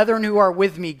 The brethren who are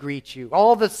with me greet you.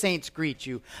 All the saints greet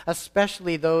you,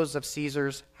 especially those of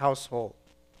Caesar's household.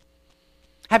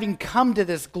 Having come to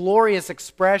this glorious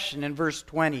expression in verse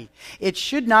 20, it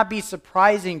should not be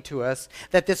surprising to us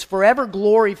that this forever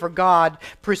glory for God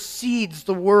precedes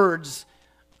the words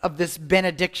of this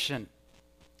benediction,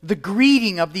 the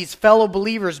greeting of these fellow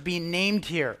believers being named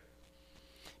here.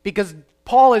 Because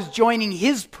Paul is joining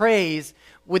his praise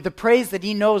with the praise that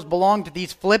he knows belonged to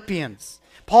these Philippians.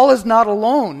 Paul is not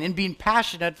alone in being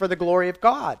passionate for the glory of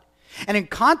God. And in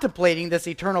contemplating this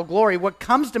eternal glory, what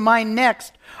comes to mind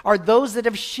next are those that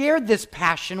have shared this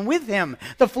passion with him,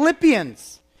 the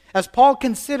Philippians, as Paul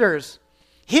considers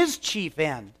his chief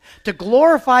end, to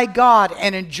glorify God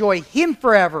and enjoy Him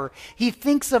forever. He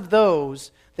thinks of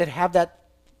those that have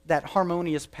that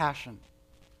harmonious passion.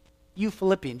 You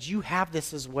Philippians, you have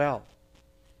this as well.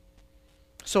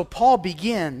 So Paul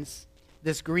begins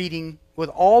this greeting with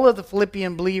all of the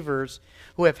Philippian believers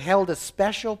who have held a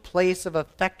special place of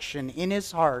affection in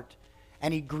his heart,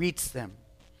 and he greets them.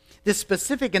 This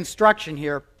specific instruction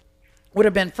here would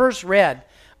have been first read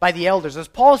by the elders. As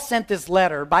Paul sent this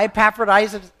letter by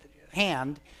Epaphroditus'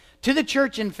 hand to the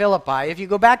church in Philippi, if you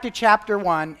go back to chapter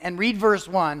 1 and read verse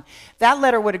 1, that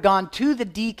letter would have gone to the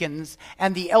deacons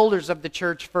and the elders of the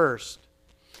church first.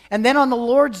 And then on the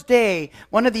Lord's day,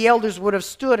 one of the elders would have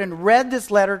stood and read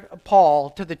this letter of Paul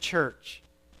to the church.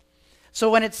 So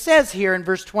when it says here in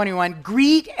verse 21,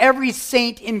 greet every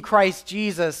saint in Christ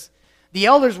Jesus, the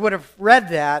elders would have read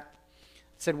that,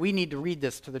 said, we need to read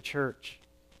this to the church.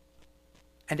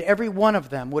 And every one of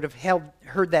them would have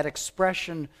heard that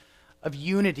expression of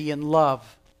unity and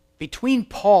love between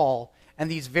Paul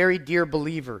and these very dear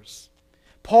believers.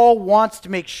 Paul wants to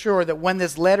make sure that when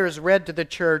this letter is read to the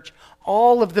church,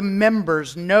 all of the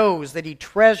members knows that he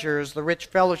treasures the rich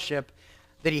fellowship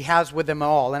that he has with them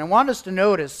all. And I want us to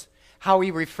notice how he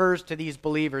refers to these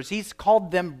believers. He's called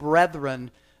them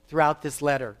brethren throughout this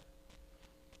letter.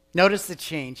 Notice the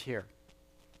change here.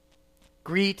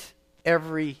 Greet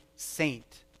every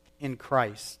saint in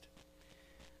Christ.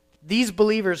 These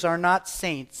believers are not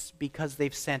saints because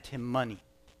they've sent him money.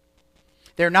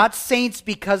 They're not saints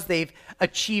because they've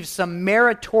achieved some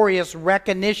meritorious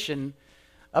recognition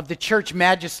of the church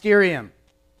magisterium,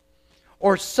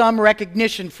 or some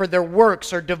recognition for their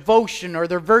works or devotion or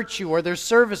their virtue or their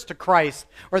service to Christ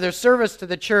or their service to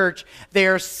the church. They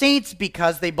are saints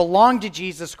because they belong to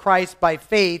Jesus Christ by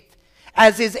faith,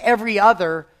 as is every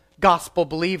other gospel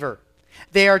believer.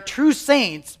 They are true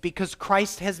saints because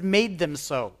Christ has made them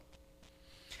so.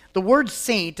 The word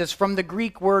saint is from the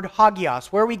Greek word hagios,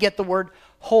 where we get the word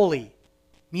holy.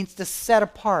 It means to set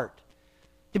apart,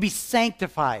 to be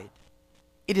sanctified.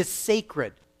 It is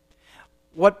sacred.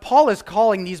 What Paul is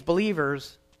calling these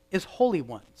believers is holy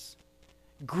ones.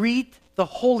 Greet the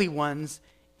holy ones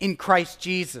in Christ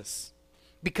Jesus.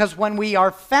 Because when we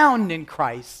are found in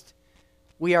Christ,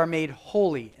 we are made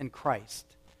holy in Christ,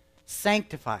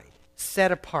 sanctified,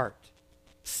 set apart,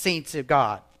 saints of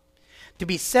God. To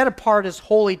be set apart as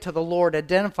holy to the Lord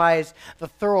identifies the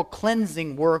thorough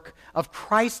cleansing work of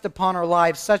Christ upon our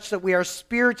lives, such that we are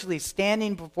spiritually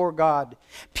standing before God,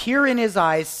 pure in His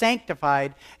eyes,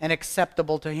 sanctified and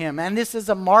acceptable to Him. And this is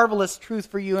a marvelous truth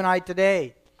for you and I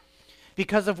today.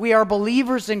 Because if we are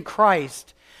believers in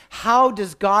Christ, how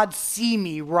does God see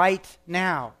me right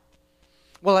now?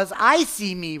 Well, as I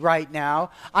see me right now,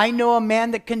 I know a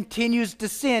man that continues to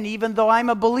sin even though I'm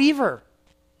a believer.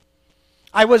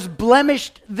 I was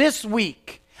blemished this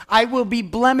week. I will be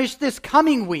blemished this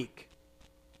coming week.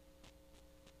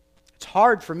 It's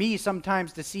hard for me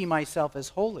sometimes to see myself as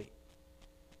holy.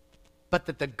 But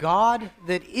that the God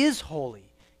that is holy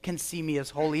can see me as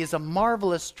holy is a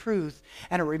marvelous truth,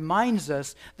 and it reminds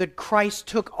us that Christ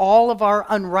took all of our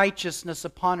unrighteousness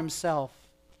upon Himself,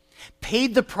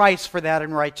 paid the price for that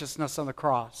unrighteousness on the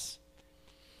cross.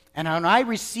 And when I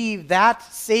received that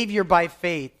Savior by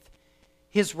faith,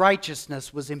 His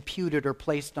righteousness was imputed or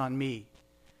placed on me.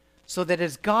 So that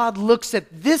as God looks at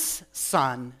this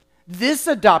son, this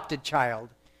adopted child,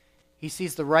 He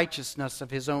sees the righteousness of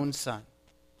His own Son.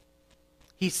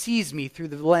 He sees me through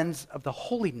the lens of the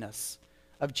holiness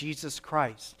of Jesus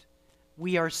Christ.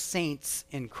 We are saints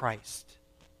in Christ.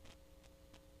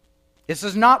 This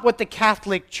is not what the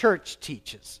Catholic Church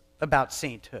teaches about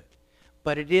sainthood,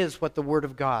 but it is what the Word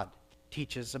of God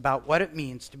teaches about what it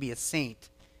means to be a saint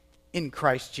in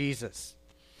Christ Jesus.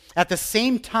 At the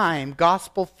same time,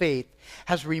 gospel faith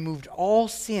has removed all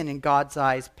sin in God's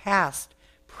eyes, past,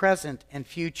 present, and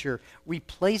future,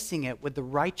 replacing it with the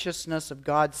righteousness of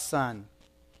God's Son,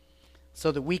 so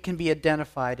that we can be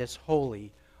identified as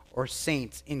holy or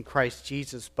saints in Christ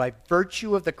Jesus. By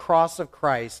virtue of the cross of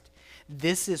Christ,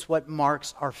 this is what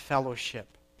marks our fellowship.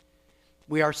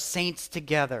 We are saints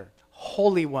together,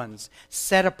 holy ones,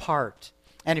 set apart.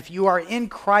 And if you are in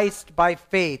Christ by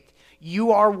faith,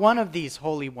 you are one of these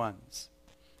holy ones.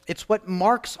 It's what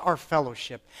marks our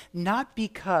fellowship, not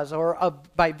because or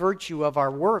by virtue of our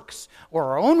works or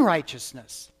our own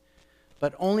righteousness,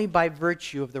 but only by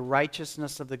virtue of the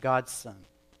righteousness of the God's Son.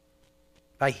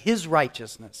 By His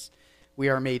righteousness, we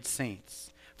are made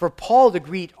saints. For Paul to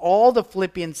greet all the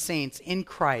Philippian saints in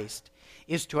Christ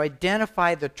is to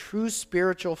identify the true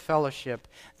spiritual fellowship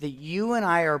that you and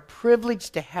I are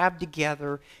privileged to have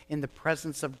together in the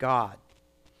presence of God.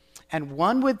 And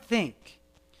one would think,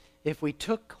 if we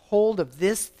took hold of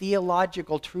this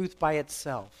theological truth by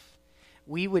itself,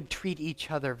 we would treat each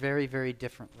other very, very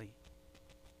differently.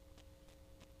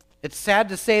 It's sad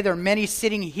to say there are many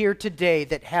sitting here today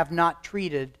that have not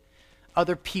treated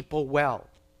other people well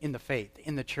in the faith,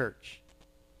 in the church.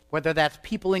 Whether that's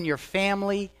people in your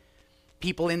family,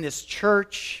 people in this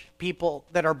church, people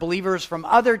that are believers from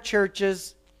other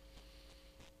churches.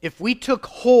 If we took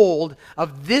hold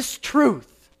of this truth,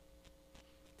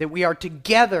 that we are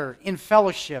together in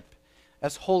fellowship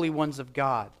as holy ones of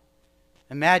God,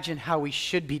 imagine how we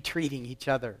should be treating each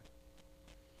other.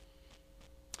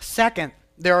 Second,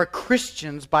 there are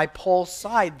Christians by Paul's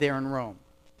side there in Rome.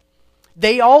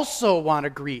 They also want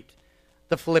to greet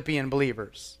the Philippian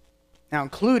believers. Now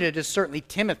included is certainly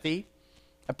Timothy,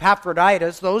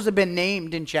 Epaphroditus. Those have been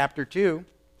named in chapter 2.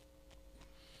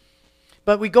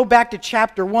 But we go back to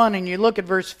chapter 1 and you look at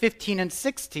verse 15 and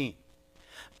 16.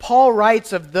 Paul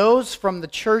writes of those from the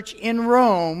church in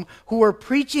Rome who were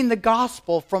preaching the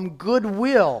gospel from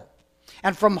goodwill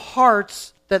and from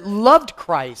hearts that loved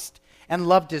Christ and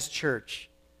loved His church.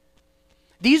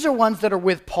 These are ones that are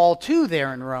with Paul too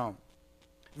there in Rome.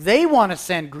 They want to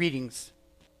send greetings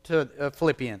to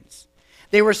Philippians.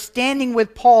 They were standing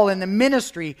with Paul in the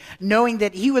ministry, knowing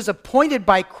that he was appointed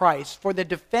by Christ for the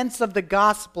defense of the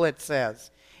gospel, it says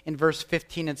in verse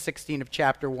 15 and 16 of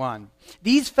chapter 1.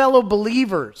 These fellow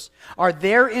believers are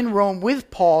there in Rome with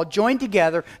Paul, joined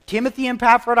together, Timothy and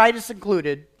Epaphroditus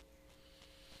included.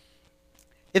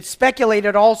 It's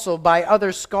speculated also by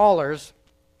other scholars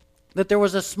that there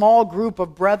was a small group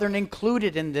of brethren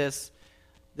included in this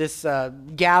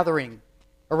gathering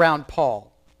around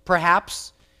Paul.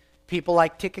 Perhaps people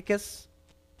like Tychicus,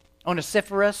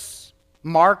 Onesiphorus,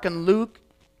 Mark, and Luke.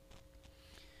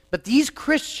 But these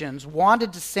Christians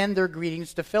wanted to send their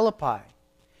greetings to Philippi.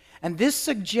 And this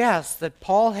suggests that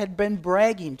Paul had been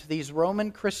bragging to these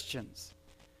Roman Christians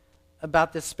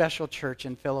about this special church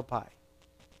in Philippi.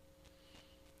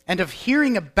 And of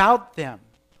hearing about them,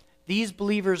 these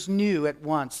believers knew at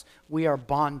once, we are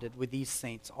bonded with these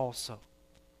saints also.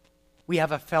 We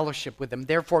have a fellowship with them,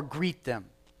 therefore greet them.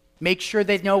 Make sure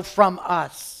they know from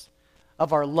us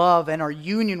of our love and our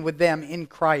union with them in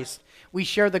Christ. We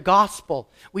share the gospel.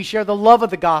 We share the love of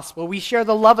the gospel. We share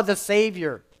the love of the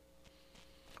Savior.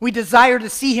 We desire to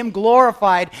see Him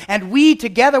glorified, and we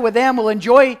together with them will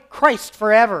enjoy Christ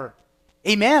forever.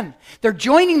 Amen. They're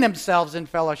joining themselves in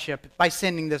fellowship by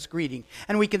sending this greeting.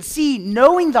 And we can see,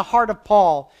 knowing the heart of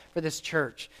Paul for this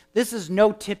church, this is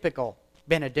no typical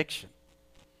benediction.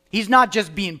 He's not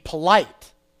just being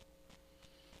polite.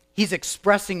 He's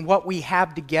expressing what we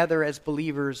have together as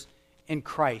believers in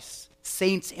Christ,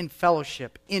 saints in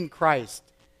fellowship in Christ.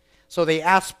 So they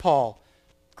asked Paul,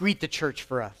 greet the church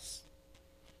for us.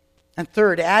 And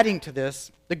third, adding to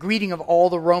this, the greeting of all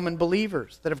the Roman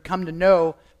believers that have come to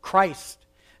know Christ,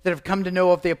 that have come to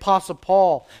know of the Apostle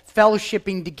Paul,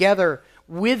 fellowshipping together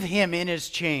with him in his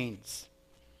chains.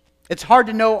 It's hard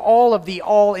to know all of the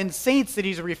all-in saints that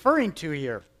he's referring to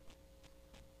here.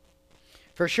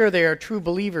 For sure, they are true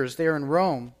believers there in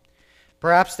Rome.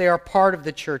 Perhaps they are part of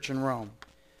the church in Rome,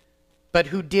 but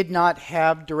who did not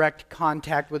have direct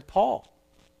contact with Paul.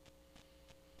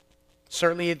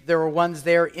 Certainly, there were ones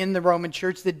there in the Roman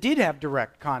church that did have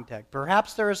direct contact.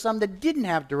 Perhaps there are some that didn't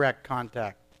have direct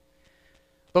contact.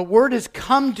 But word has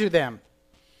come to them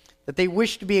that they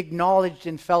wish to be acknowledged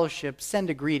in fellowship. Send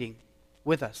a greeting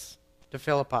with us to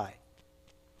Philippi.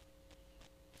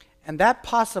 And that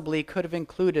possibly could have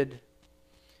included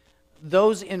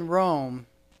those in Rome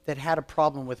that had a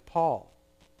problem with Paul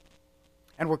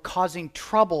and were causing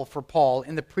trouble for Paul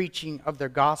in the preaching of their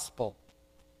gospel.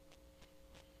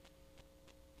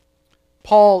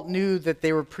 Paul knew that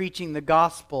they were preaching the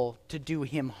gospel to do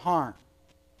him harm.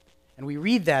 And we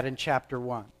read that in chapter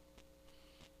 1.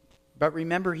 But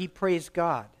remember, he praised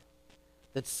God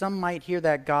that some might hear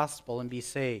that gospel and be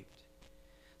saved.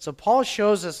 So Paul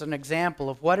shows us an example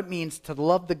of what it means to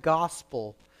love the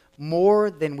gospel more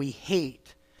than we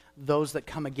hate those that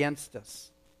come against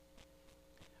us.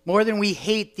 More than we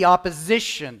hate the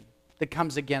opposition that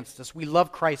comes against us. We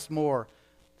love Christ more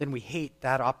than we hate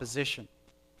that opposition.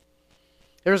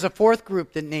 There's a fourth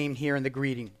group that named here in the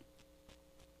greeting.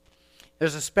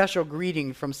 There's a special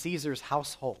greeting from Caesar's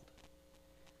household.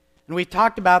 And we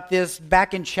talked about this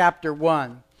back in chapter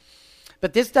 1.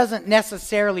 But this doesn't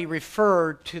necessarily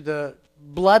refer to the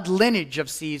blood lineage of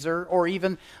Caesar or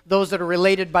even those that are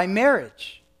related by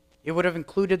marriage. It would have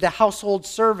included the household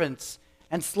servants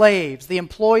and slaves, the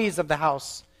employees of the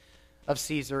house of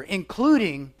Caesar,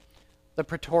 including the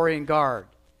Praetorian Guard.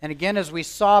 And again, as we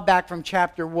saw back from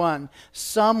chapter 1,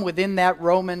 some within that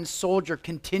Roman soldier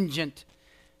contingent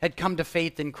had come to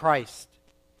faith in Christ.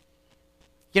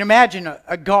 You can imagine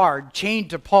a guard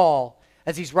chained to Paul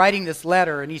as he's writing this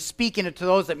letter, and he's speaking it to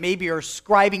those that maybe are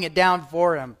scribing it down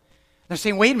for him. They're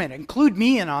saying, wait a minute, include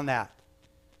me in on that.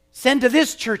 Send to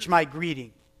this church my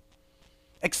greeting.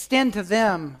 Extend to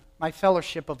them my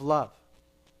fellowship of love.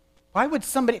 Why would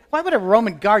a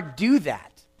Roman guard do that?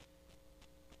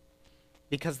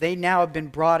 Because they now have been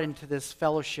brought into this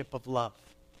fellowship of love.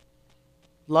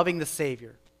 Loving the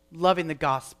Savior, loving the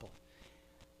gospel,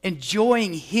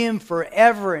 enjoying Him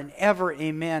forever and ever,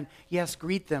 amen. Yes,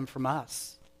 greet them from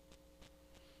us.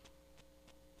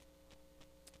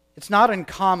 It's not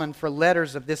uncommon for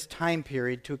letters of this time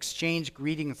period to exchange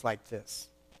greetings like this.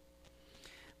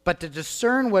 But to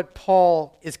discern what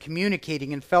Paul is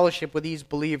communicating in fellowship with these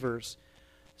believers,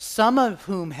 some of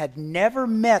whom had never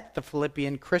met the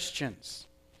Philippian Christians,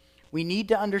 we need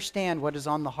to understand what is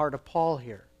on the heart of Paul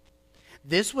here.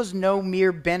 This was no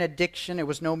mere benediction. It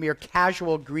was no mere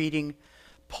casual greeting.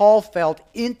 Paul felt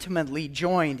intimately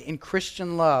joined in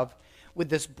Christian love with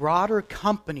this broader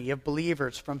company of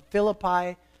believers from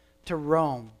Philippi to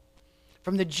Rome,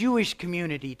 from the Jewish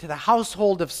community to the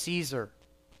household of Caesar,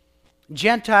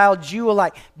 Gentile, Jew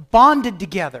alike, bonded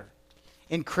together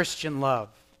in Christian love.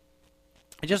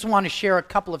 I just want to share a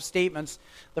couple of statements.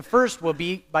 The first will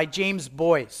be by James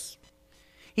Boyce.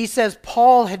 He says,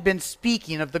 Paul had been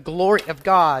speaking of the glory of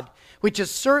God, which is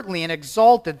certainly an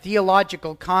exalted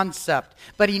theological concept,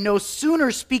 but he no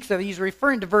sooner speaks of it, he's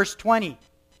referring to verse 20,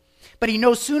 but he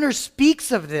no sooner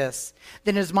speaks of this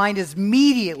than his mind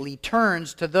immediately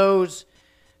turns to those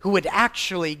who would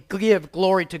actually give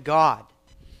glory to God.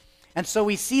 And so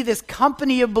we see this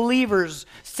company of believers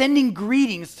sending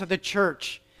greetings to the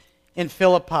church in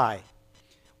Philippi.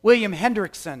 William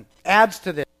Hendrickson adds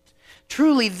to this.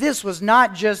 Truly, this was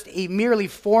not just a merely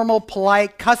formal,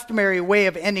 polite, customary way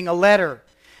of ending a letter.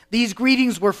 These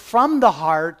greetings were from the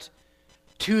heart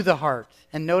to the heart.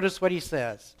 And notice what he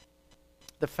says.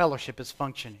 The fellowship is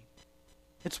functioning.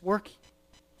 It's working.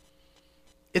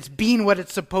 It's being what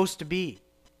it's supposed to be.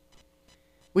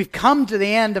 We've come to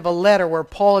the end of a letter where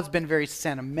Paul has been very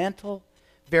sentimental,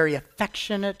 very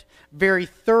affectionate, very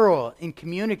thorough in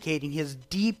communicating his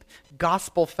deep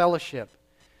gospel fellowship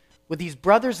with these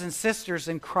brothers and sisters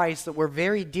in Christ that were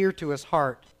very dear to his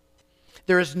heart.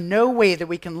 There is no way that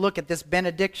we can look at this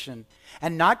benediction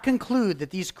and not conclude that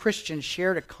these Christians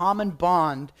shared a common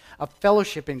bond of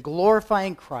fellowship in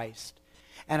glorifying Christ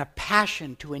and a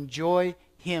passion to enjoy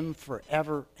him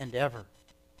forever and ever.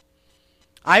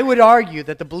 I would argue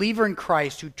that the believer in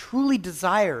Christ who truly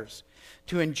desires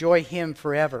to enjoy him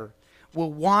forever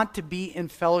will want to be in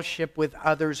fellowship with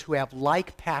others who have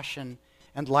like passion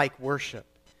and like worship.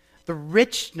 The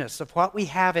richness of what we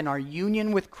have in our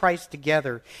union with Christ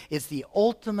together is the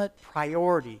ultimate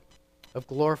priority of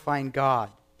glorifying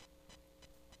God.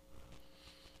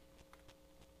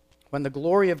 When the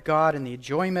glory of God and the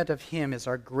enjoyment of him is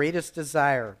our greatest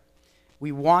desire,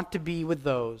 we want to be with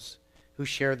those who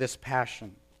share this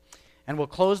passion. And we'll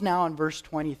close now in verse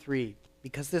 23,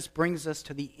 because this brings us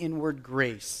to the inward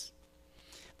grace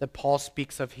that Paul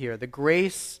speaks of here. The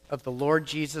grace of the Lord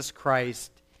Jesus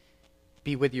Christ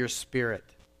be with your spirit.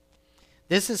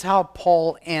 This is how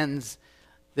Paul ends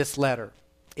this letter,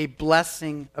 a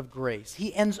blessing of grace.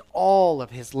 He ends all of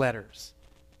his letters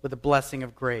with a blessing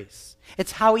of grace.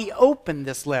 It's how he opened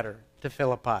this letter to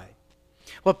Philippi.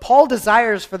 What Paul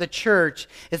desires for the church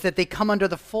is that they come under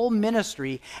the full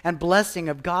ministry and blessing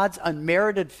of God's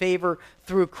unmerited favor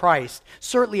through Christ.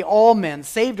 Certainly all men,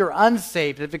 saved or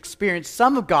unsaved, have experienced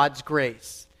some of God's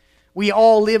grace. We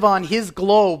all live on his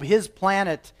globe, his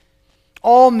planet.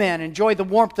 All men enjoy the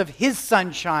warmth of his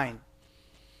sunshine.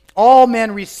 All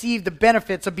men receive the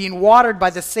benefits of being watered by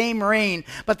the same rain,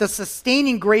 but the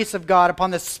sustaining grace of God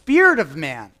upon the spirit of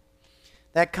man,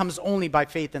 that comes only by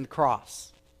faith in the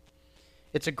cross.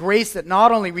 It's a grace that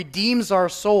not only redeems our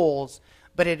souls,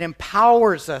 but it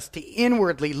empowers us to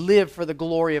inwardly live for the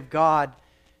glory of God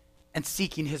and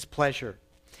seeking his pleasure.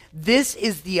 This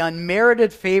is the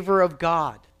unmerited favor of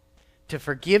God to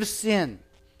forgive sin,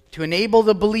 to enable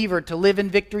the believer to live in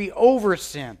victory over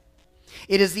sin.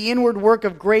 It is the inward work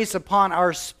of grace upon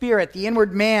our spirit, the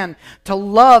inward man, to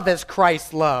love as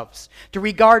Christ loves, to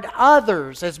regard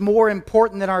others as more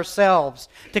important than ourselves,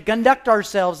 to conduct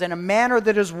ourselves in a manner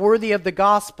that is worthy of the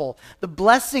gospel. The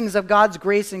blessings of God's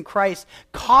grace in Christ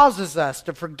causes us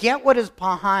to forget what is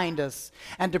behind us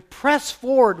and to press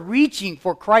forward, reaching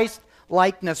for Christ's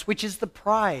likeness, which is the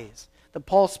prize that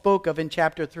Paul spoke of in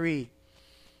chapter 3.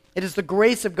 It is the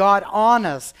grace of God on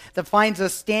us that finds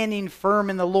us standing firm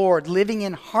in the Lord, living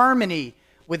in harmony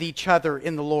with each other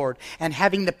in the Lord, and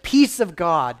having the peace of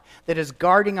God that is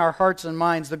guarding our hearts and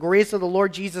minds. The grace of the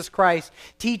Lord Jesus Christ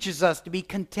teaches us to be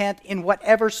content in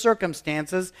whatever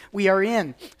circumstances we are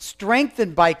in,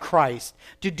 strengthened by Christ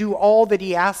to do all that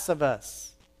he asks of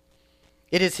us.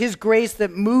 It is his grace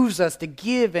that moves us to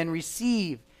give and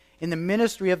receive in the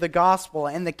ministry of the gospel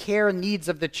and the care and needs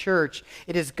of the church.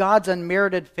 It is God's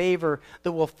unmerited favor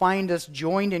that will find us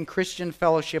joined in Christian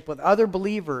fellowship with other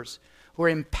believers who are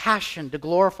impassioned to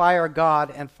glorify our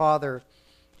God and Father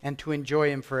and to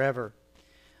enjoy him forever.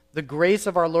 The grace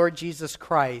of our Lord Jesus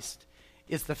Christ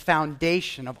is the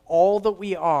foundation of all that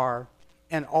we are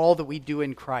and all that we do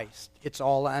in Christ. It's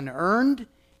all unearned,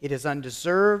 it is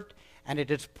undeserved, and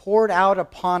it is poured out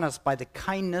upon us by the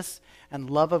kindness and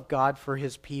love of God for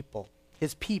his people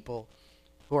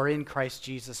who are in Christ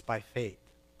Jesus by faith.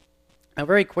 Now,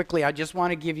 very quickly, I just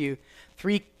want to give you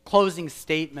 3 closing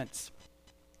statements.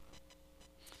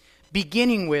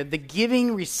 Beginning with, the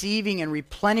giving, receiving, and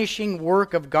replenishing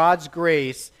work of God's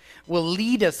grace will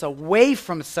lead us away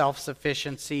from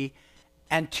self-sufficiency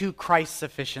and to Christ's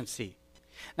sufficiency.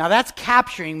 Now that's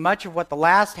capturing much of what the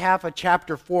last half of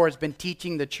chapter 4 has been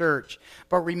teaching the church.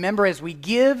 But remember, as we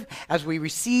give, as we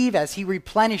receive, as he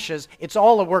replenishes, it's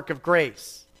all a work of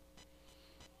grace.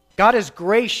 God is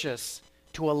gracious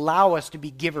to allow us to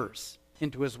be givers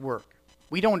into his work.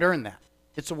 We don't earn that.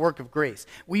 It's a work of grace.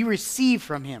 We receive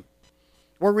from him.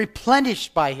 We're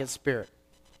replenished by his Spirit.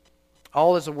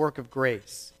 All is a work of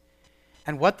grace.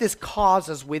 And what this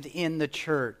causes within the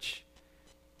church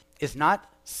is not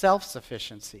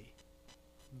self-sufficiency,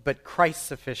 but Christ's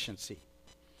sufficiency.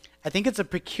 I think it's a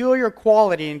peculiar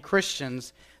quality in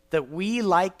Christians that we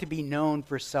like to be known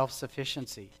for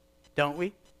self-sufficiency, don't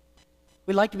we?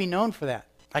 We like to be known for that.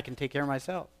 I can take care of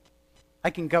myself. I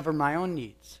can govern my own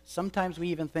needs. Sometimes we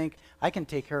even think I can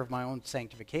take care of my own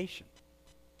sanctification.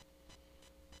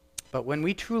 But when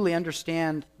we truly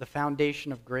understand the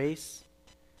foundation of grace,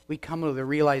 we come to the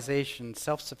realization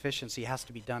self-sufficiency has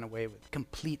to be done away with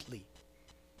completely.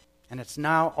 And it's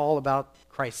now all about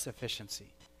Christ's sufficiency.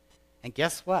 And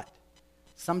guess what?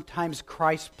 Sometimes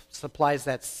Christ supplies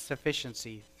that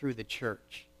sufficiency through the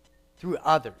church, through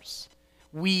others.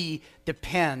 We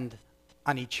depend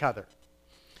on each other.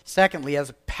 Secondly, as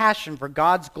a passion for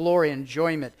God's glory and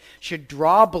enjoyment should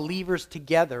draw believers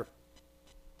together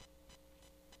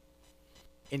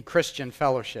in Christian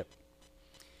fellowship.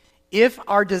 If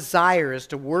our desire is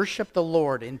to worship the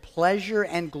Lord in pleasure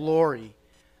and glory,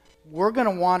 we're going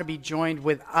to want to be joined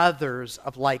with others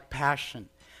of like passion.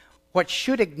 What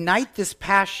should ignite this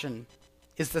passion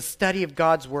is the study of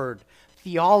God's Word.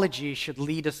 Theology should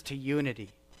lead us to unity.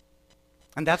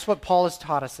 And that's what Paul has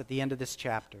taught us at the end of this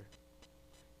chapter.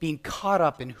 Being caught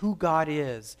up in who God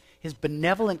is, His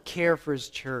benevolent care for His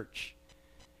church,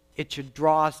 it should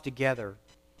draw us together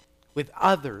with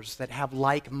others that have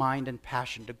like mind and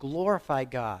passion to glorify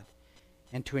God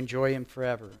and to enjoy Him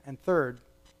forever. And third,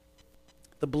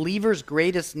 the believer's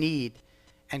greatest need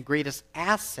and greatest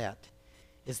asset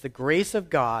is the grace of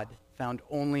God found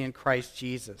only in Christ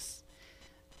Jesus.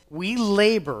 We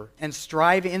labor and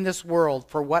strive in this world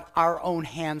for what our own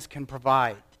hands can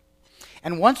provide.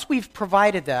 And once we've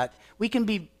provided that, we can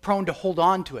be prone to hold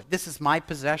on to it. This is my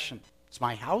possession. It's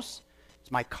my house.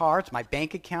 It's my car. It's my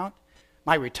bank account.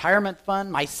 My retirement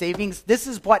fund. My savings. This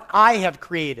is what I have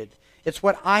created. It's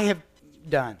what I have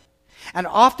done. And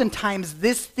oftentimes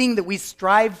this thing that we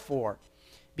strive for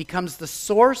becomes the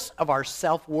source of our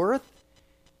self-worth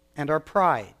and our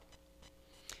pride.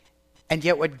 And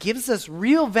yet what gives us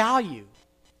real value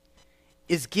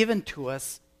is given to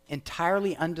us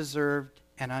entirely undeserved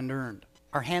and unearned.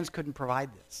 Our hands couldn't provide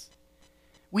this.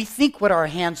 We think what our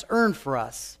hands earn for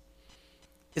us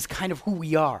is kind of who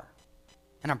we are.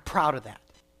 And I'm proud of that.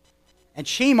 And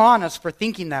shame on us for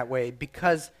thinking that way,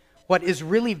 because what is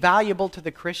really valuable to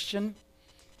the Christian,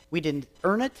 we didn't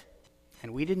earn it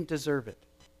and we didn't deserve it.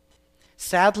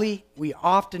 Sadly, we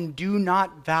often do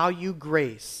not value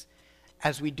grace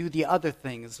as we do the other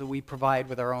things that we provide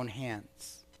with our own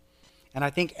hands. And I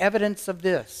think evidence of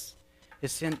this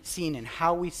is seen in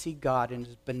how we see God in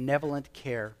His benevolent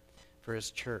care for His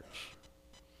church.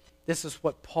 This is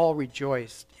what Paul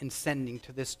rejoiced in sending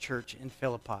to this church in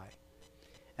Philippi.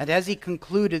 And as he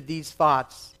concluded these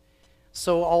thoughts,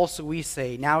 so also we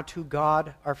say, now to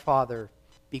God our Father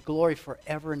be glory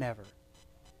forever and ever.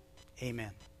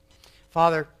 Amen.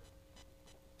 Father,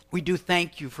 we do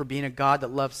thank You for being a God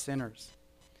that loves sinners.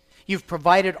 You've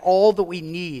provided all that we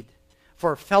need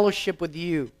for fellowship with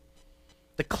You,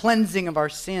 the cleansing of our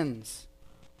sins,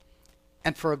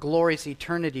 and for a glorious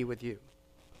eternity with You.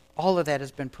 All of that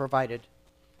has been provided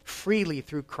freely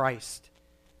through Christ.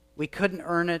 We couldn't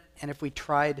earn it, and if we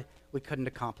tried, we couldn't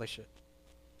accomplish it.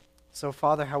 So,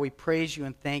 Father, how we praise You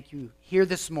and thank You here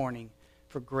this morning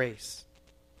for grace.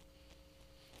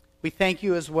 We thank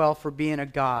You as well for being a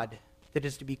God that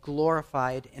is to be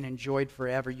glorified and enjoyed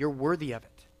forever. You're worthy of it.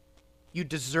 You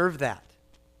deserve that.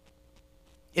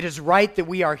 It is right that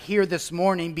we are here this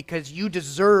morning because You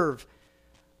deserve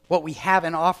what we have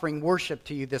in offering worship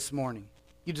to You this morning.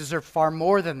 You deserve far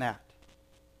more than that.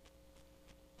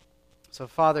 So,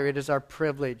 Father, it is our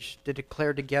privilege to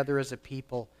declare together as a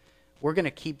people, we're going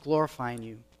to keep glorifying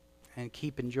You and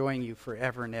keep enjoying You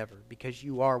forever and ever because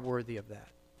You are worthy of that.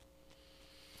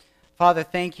 Father,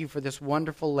 thank You for this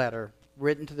wonderful letter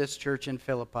written to this church in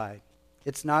Philippi.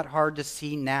 It's not hard to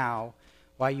see now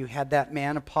why You had that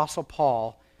man, Apostle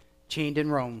Paul, chained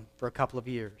in Rome for a couple of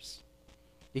years.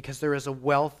 Because there is a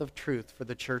wealth of truth for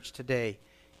the church today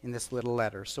in this little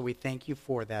letter. So we thank You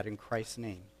for that in Christ's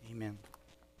name. Amen.